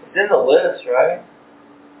 It's in the list, right?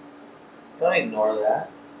 Don't ignore that.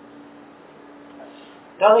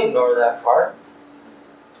 Don't ignore that part.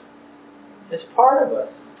 It's part of us.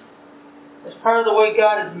 It's part of the way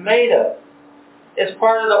God has made us. It's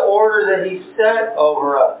part of the order that He set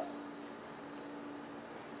over us.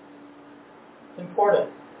 It's important.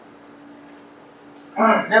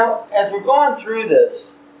 Now, as we're going through this,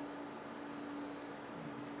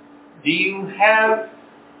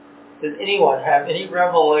 does anyone have any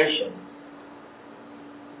revelation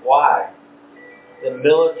why the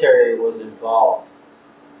military was involved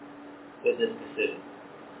with this decision?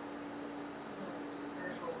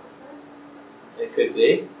 It could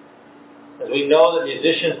be. As we know, the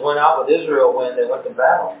musicians went out with Israel when they went to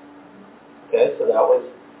battle. Okay, so that was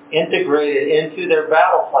integrated into their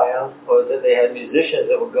battle plans, was that they had musicians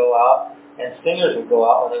that would go out and singers would go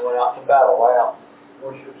out when they went out to battle. Why else?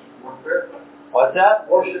 Worship's warfare. What's that?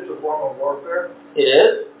 Worship's a form of warfare. It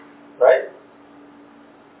is, right?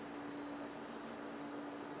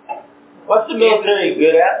 What's the military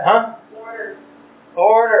good at, huh?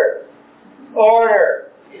 Order.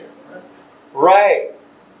 Right.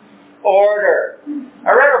 Order.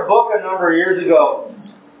 I read a book a number of years ago.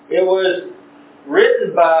 It was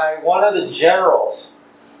written by one of the generals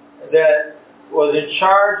that was in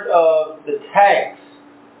charge of the tanks,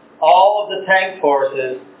 all of the tank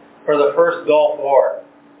forces for the first Gulf War.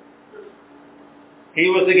 He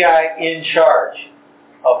was the guy in charge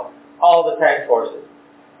of all the tank forces.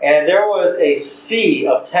 And there was a sea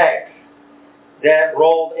of tanks that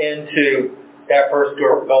rolled into that first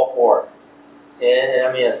Gulf War. And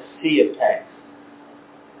I mean a sea of tanks.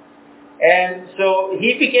 And so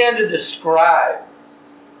he began to describe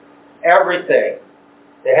everything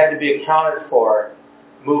that had to be accounted for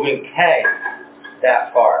moving tanks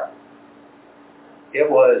that far. It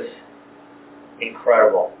was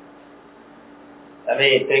incredible. I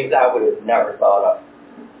mean, things I would have never thought of.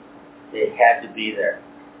 They had to be there.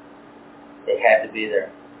 They had to be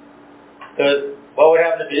there. Because what would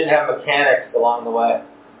happen if you didn't have mechanics along the way?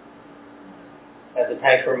 As the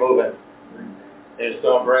tanks were moving. They're just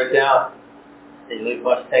going to break down. They leave a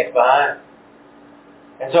bunch of tanks behind.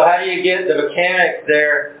 And so how do you get the mechanics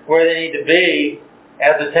there where they need to be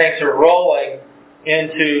as the tanks are rolling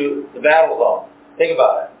into the battle zone? Think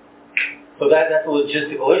about it. So that's a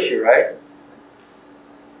logistical issue, right?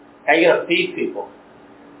 How are you going to feed people?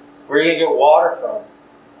 Where are you going to get water from?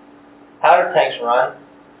 How do tanks run?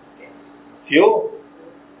 Fuel.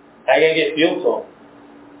 How are you going to get fuel to them?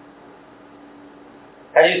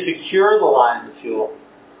 How do you secure the lines of fuel?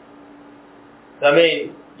 I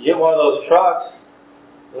mean, you get one of those trucks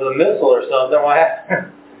with a missile or something.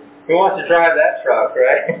 Who wants to drive that truck,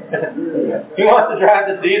 right? Who wants to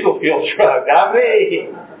drive the diesel fuel truck? Not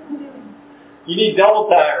me. You need double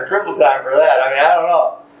time or triple time for that. I mean, I don't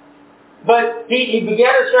know. But he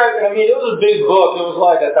began to start, I mean, it was a big book. It was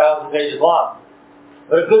like 1,000 pages long.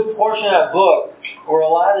 But a good portion of that book were a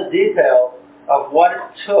lot of the details of what it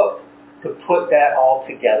took to put that all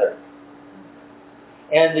together.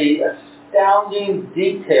 And the astounding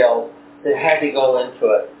details that had to go into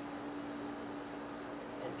it.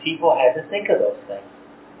 And people had to think of those things.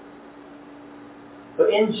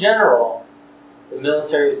 But in general, the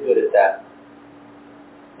military is good at that.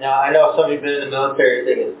 Now, I know some of you have been in the military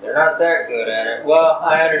thinking, they're not that good at it. Well,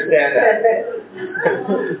 I understand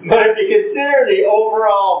that. But if you consider the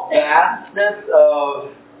overall vastness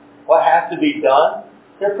of what has to be done,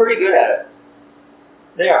 they're pretty good at it.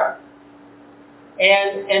 They are.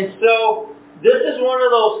 And so, this is one of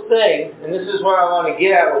those things, and this is what I want to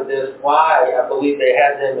get at with this, why I believe they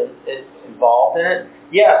had them involved in it.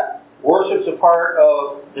 Yeah, worship's a part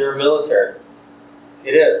of their military.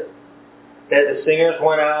 It is. That the singers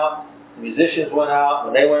went out, the musicians went out,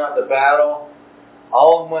 when they went out to battle,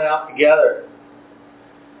 all of them went out together.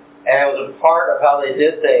 And it was a part of how they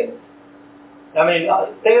did things. I mean,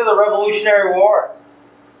 think of the Revolutionary War.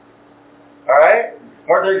 Alright?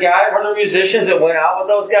 Weren't there musicians that went out with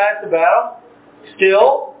those guys to battle?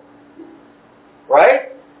 Still?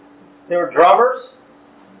 Right? There were drummers.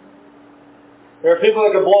 There were people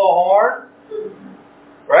that could blow a horn.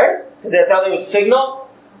 Right? Because that's how they would signal.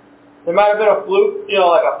 There might have been a flute,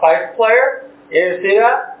 like a fife player. You ever see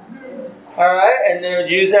that? Alright? And they would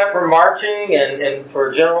use that for marching and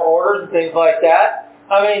for general orders and things like that.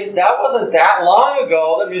 I mean, that wasn't that long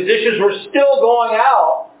ago that musicians were still going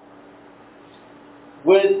out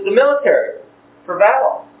with the military for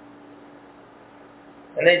battle.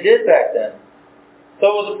 And they did back then. So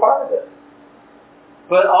it was a part of it.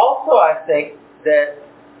 But also I think that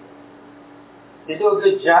they do a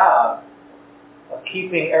good job of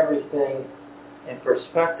keeping everything in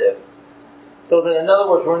perspective. So that, in other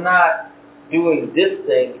words, we're not doing this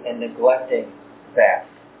thing and neglecting that.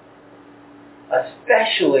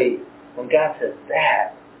 Especially when God says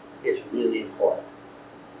that is really important.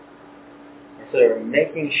 And so they're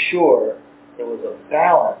making sure there was a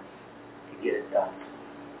balance to get it done.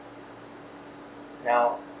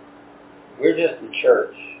 Now, we're just the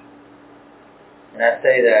church. And I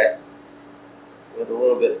say that with a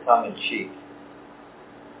little bit of tongue in cheek.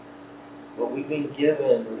 But we've been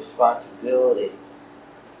given the responsibility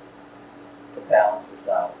to balance this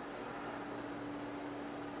out.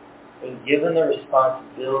 We've been given the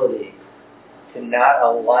responsibility to not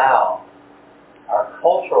allow our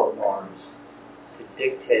cultural norms to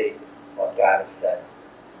dictate what God has said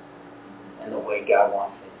and the way God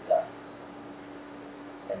wants things done.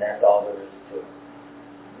 And that's all there is to it.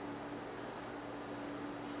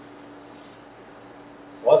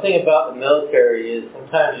 One thing about the military is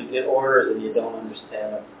sometimes you get orders and you don't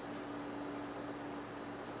understand them.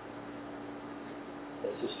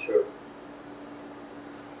 This is true.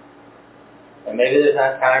 And maybe there's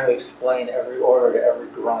not time to explain every order to every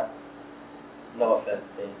grunt. No offense,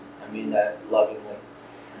 Dean. I mean that lovingly.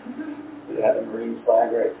 We got the Marine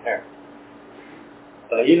flag right there.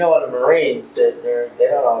 But you know, in the Marines, they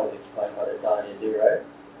don't always explain what they're telling you to do, right?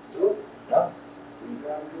 No?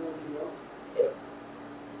 Yeah.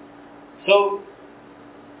 So,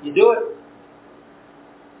 you do it.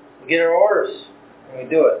 We get our orders, and we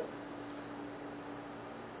do it.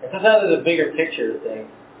 And sometimes there's a bigger picture of things.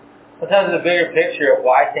 Sometimes there's a bigger picture of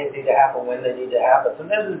why things need to happen when they need to happen.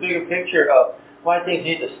 Sometimes there's a bigger picture of why things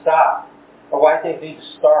need to stop, or why things need to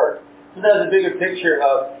start. Sometimes there's a bigger picture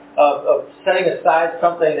of setting aside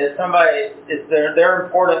something that somebody, it's their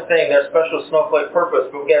important thing, their special snowflake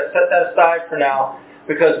purpose, but we've got to set that aside for now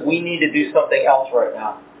because we need to do something else right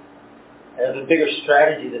now. And there's a bigger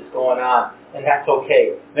strategy that's going on, and that's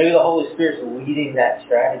okay. Maybe the Holy Spirit's leading that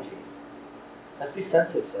strategy. Let's be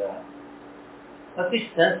sensitive to that. Let's be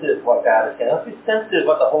sensitive to what God is saying. Let's be sensitive to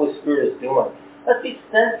what the Holy Spirit is doing. Let's be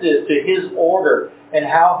sensitive to His order and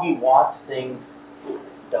how He wants things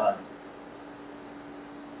done.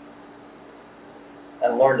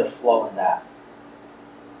 And learn to flow in that.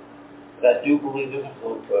 But I do believe there's a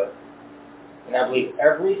flow to it. And I believe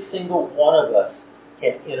every single one of us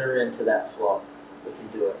can enter into that flow. We can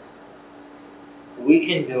do it. We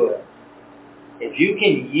can do it. If you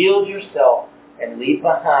can yield yourself and leave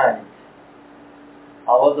behind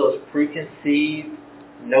all of those preconceived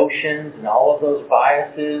notions and all of those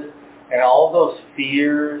biases and all of those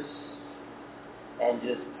fears and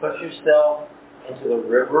just put yourself into the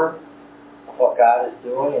river of what God is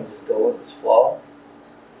doing and just go with His flow,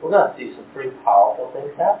 we're going to see some pretty powerful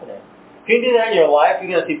things happening. If you can do that in your life, you're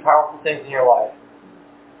going to see powerful things in your life.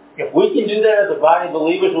 If we can do that as a body of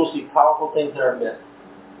believers, we'll see powerful things in our midst.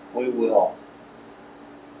 We will.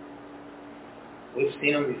 We've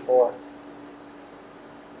seen them before.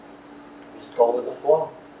 Just go with the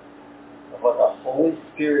flow of what the Holy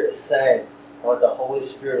Spirit is saying and what the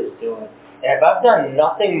Holy Spirit is doing. And if I've done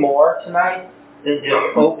nothing more tonight than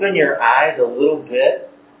just open your eyes a little bit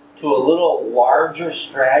to a little larger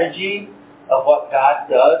strategy of what God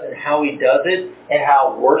does and how He does it and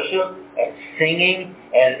how worship and singing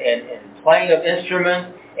and playing of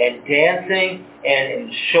instruments and dancing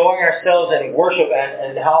and showing ourselves in worship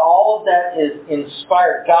and how all of that is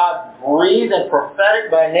inspired, God breathed and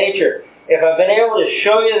prophetic by nature. If I've been able to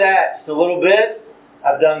show you that just a little bit,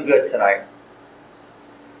 I've done good tonight.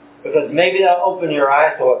 Because maybe that'll open your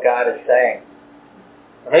eyes to what God is saying.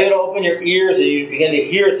 Or maybe it'll open your ears and you begin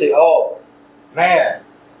to hear it say, oh, man,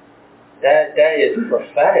 that is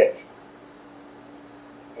prophetic.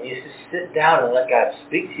 And you just sit down and let God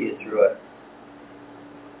speak to you through it.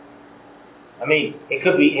 I mean, it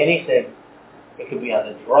could be anything. It could be on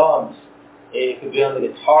the drums. It could be on the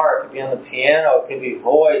guitar. It could be on the piano. It could be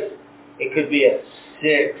voice. It could be a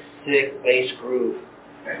sick bass groove.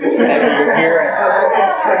 And you're hearing.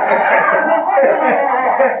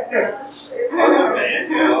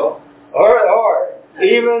 Or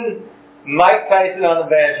even Mike Tyson on the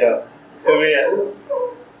banjo. Could be it.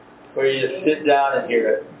 Where you just sit down and hear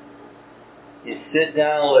it. You sit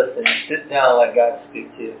down and listen. You sit down and let God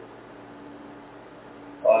speak to you.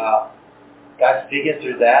 Wow. God speaking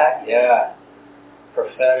through that? Yeah.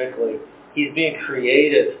 Prophetically. He's being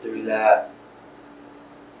creative through that.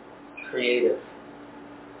 Creative.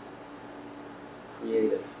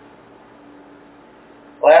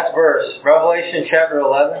 Last verse, Revelation chapter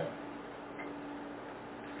 11.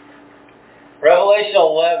 Revelation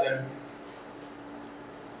 11.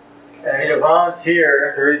 I need a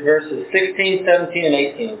volunteer to read verses 16, 17, and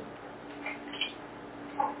 18.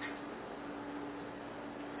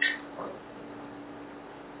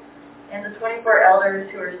 And the 24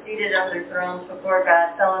 elders who were seated on their thrones before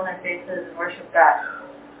God fell on their faces and worshiped God,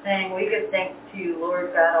 saying, "We give thanks to you,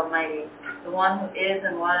 Lord God Almighty, the one who is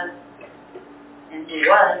and was,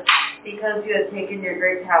 because you have taken your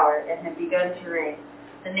great power and have begun to reign.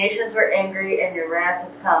 The nations were angry and your wrath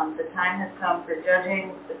has come. The time has come for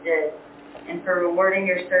judging the dead and for rewarding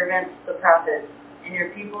your servants, the prophets, and your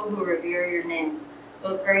people who revere your name,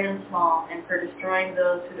 both great and small, and for destroying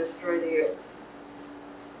those who destroy the earth."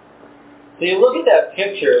 So you look at that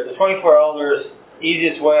picture, the 24 elders,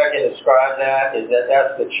 easiest way I can describe that is that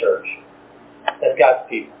that's the church. That's God's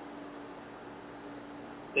people.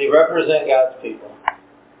 They represent God's people.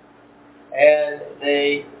 And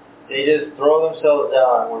they just throw themselves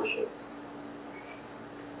down and worship.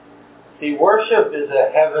 See, worship is a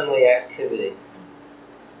heavenly activity.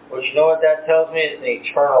 Which, you know what that tells me? It's an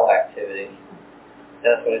eternal activity.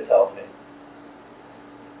 That's what it tells me.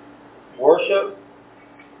 Worship,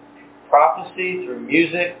 prophecy through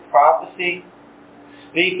music, prophecy,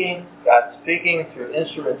 speaking, God speaking through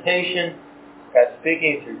instrumentation, God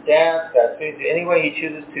speaking through dance, God speaking through any way He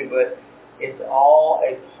chooses to, but it's all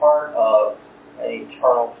a part of an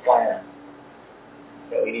eternal plan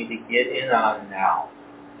that we need to get in on now.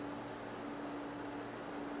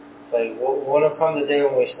 Like, when will come the day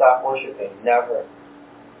when we stop worshiping? Never.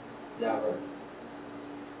 Never.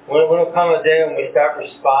 When will come a day when we stop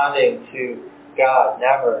responding to God?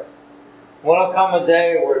 Never. When will come a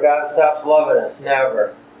day where God stops loving us?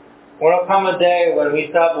 Never. When will come a day when we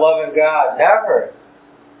stop loving God? Never.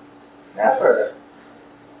 Never.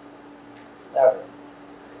 Never.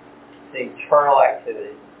 It's an eternal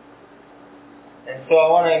activity. And so I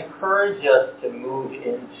want to encourage us to move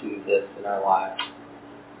into this in our lives.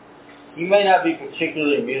 You may not be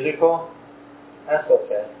particularly musical. That's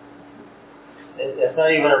okay. It's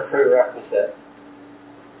not even a prerequisite.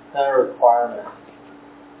 It's not a requirement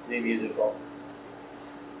to be musical.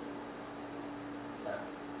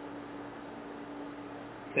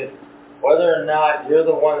 Because whether or not you're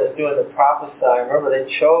the one that's doing the prophesying, remember they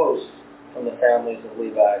chose from the families of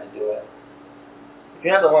Levi to do it. If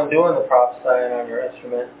you're not the one doing the prophesying on your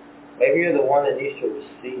instrument, maybe you're the one that needs to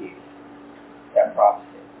receive that prophecy.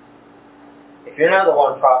 If you're not the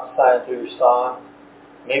one prophesying through your song,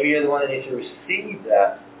 maybe you're the one that needs to receive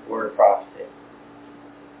that word of prophecy.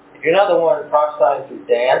 If you're not the one prophesying through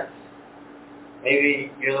dance,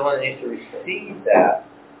 maybe you're the one that needs to receive that.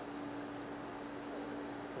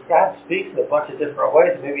 God speaks in a bunch of different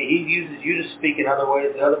ways. Maybe He uses you to speak in other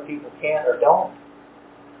ways that other people can't or don't.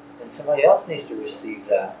 And somebody else needs to receive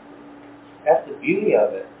that. That's the beauty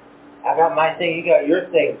of it. I got my thing, you got your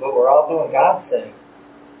thing, but we're all doing God's thing.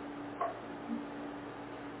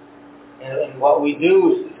 And what we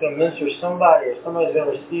do is it's going to minister to somebody, or somebody's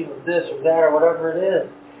going to receive this or that or whatever it is.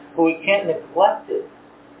 But we can't neglect it.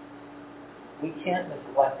 We can't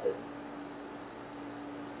neglect it.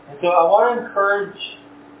 And so I want to encourage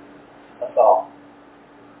us all.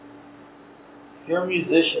 If you're a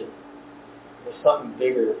musician, there's something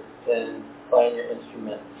bigger than playing your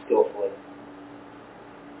instrument skillfully.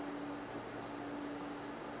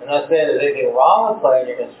 I'm not saying there's anything wrong with playing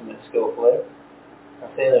your instrument skillfully. I'm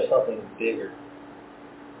saying there's something bigger,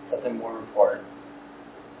 something more important.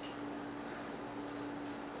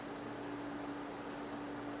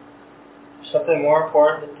 There's something more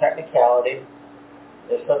important than technicality.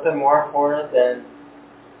 There's something more important than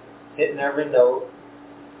hitting every note.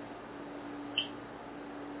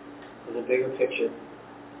 There's a bigger picture.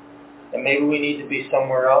 And maybe we need to be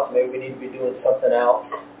somewhere else. Maybe we need to be doing something else.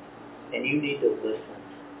 And you need to listen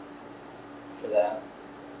to that.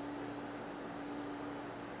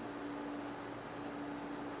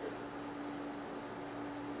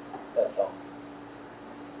 That's all.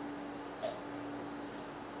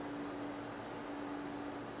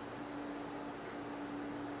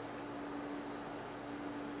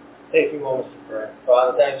 Take a few moments to pray.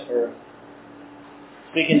 Father, thanks for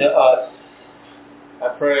speaking to us.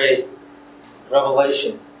 I pray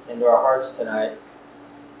revelation into our hearts tonight.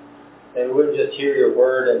 That we wouldn't just hear your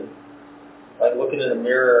word and like looking in the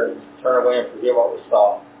mirror and turn away and forget what we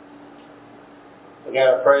saw. Again,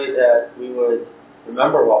 I pray that we would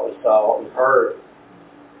remember what we saw, what we heard.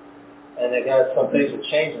 And that God, some things would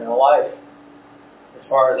change in our life. As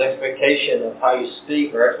far as expectation of how you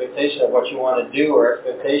speak, or expectation of what you want to do, or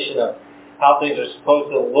expectation of how things are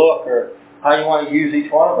supposed to look, or how you want to use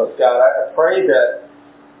each one of us, God. I pray that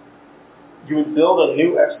you would build a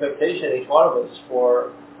new expectation in each one of us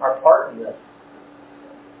for our part in this.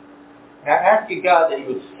 And I ask you, God, that you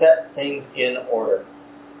would set things in order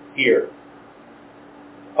here.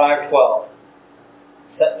 5:12.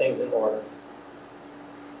 Set things in order.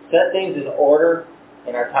 Set things in order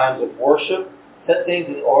in our times of worship. Set things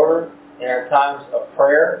in order in our times of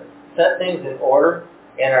prayer. Set things in order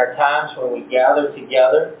in our times when we gather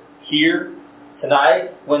together here,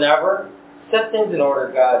 tonight, whenever. Set things in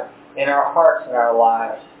order, God, in our hearts and our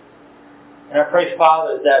lives. And I pray,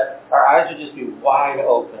 Father, that our eyes would just be wide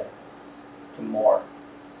open to more.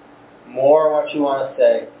 More of what you want to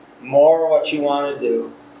say. More of what you want to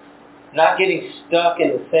do. Not getting stuck in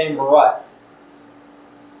the same rut,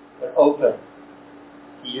 but open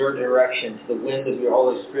to your direction, to the wind of your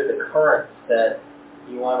Holy Spirit, the currents that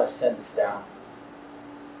you want to send us down.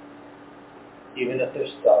 Even if they're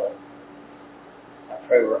stubborn, I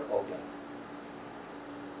pray we're open.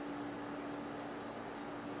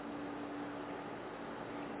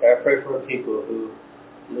 I pray for people who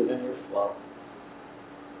live in your flow.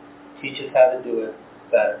 Teach us how to do it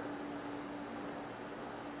better.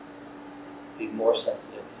 Be more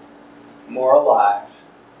sensitive, more alive,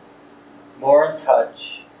 more in touch,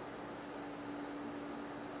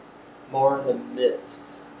 more in the midst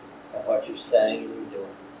of what you're saying and you're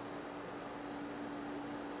doing.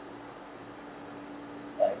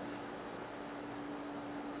 Thanks.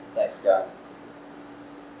 Thanks, God.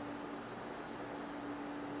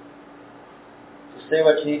 Just say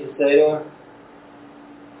what you need to say to Him.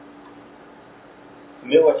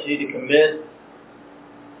 Commit what you need to commit.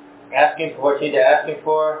 Ask Him for what you need to ask Him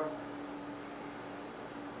for.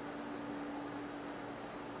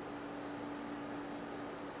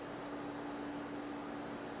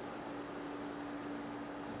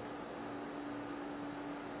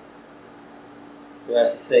 We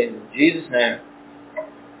have to say in Jesus' name.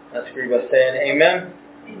 Let's agree by saying amen.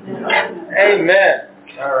 Amen. Amen.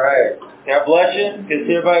 All right. God bless you. Good to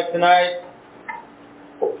see everybody tonight.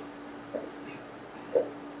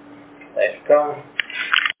 Thanks for coming.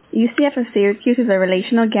 UCF of Syracuse is a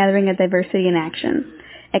relational gathering of diversity in action.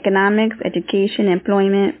 Economics, education,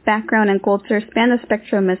 employment, background, and culture span the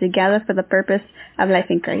spectrum as we gather for the purpose of life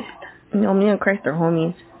in Christ. You know, me and Christ are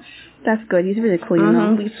homies. That's good. He's really cool, you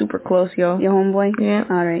know. We super close, yo. Your homeboy? Yeah.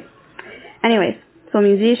 All right. Anyways, so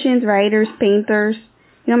musicians, writers, painters.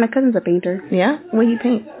 You know, my cousin's a painter. Yeah? What do you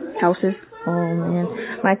paint? Houses. Oh,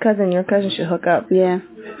 man. My cousin, your cousin should hook up. Yeah.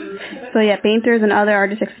 So yeah, painters and other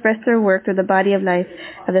artists express their work through the body of life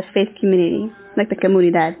of this faith community, like the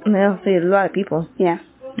comunidad. Yeah, so there's a lot of people. Yeah.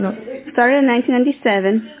 No. Started in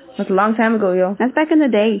 1997. That's a long time ago, yo. That's back in the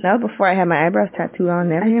day. That was before I had my eyebrows tattooed on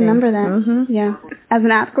and everything. I remember that. Mm-hmm. Yeah. As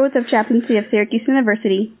an outgrowth of chaplaincy of Syracuse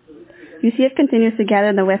University, UCF continues to gather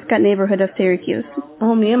in the Westcott neighborhood of Syracuse.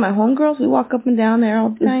 Oh, me and my homegirls, we walk up and down there all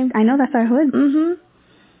the time. I know, that's our hood. Mm-hmm.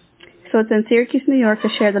 So it's in Syracuse, New York to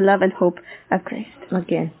share the love and hope of Christ.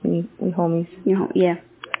 Again, we homies. Yeah.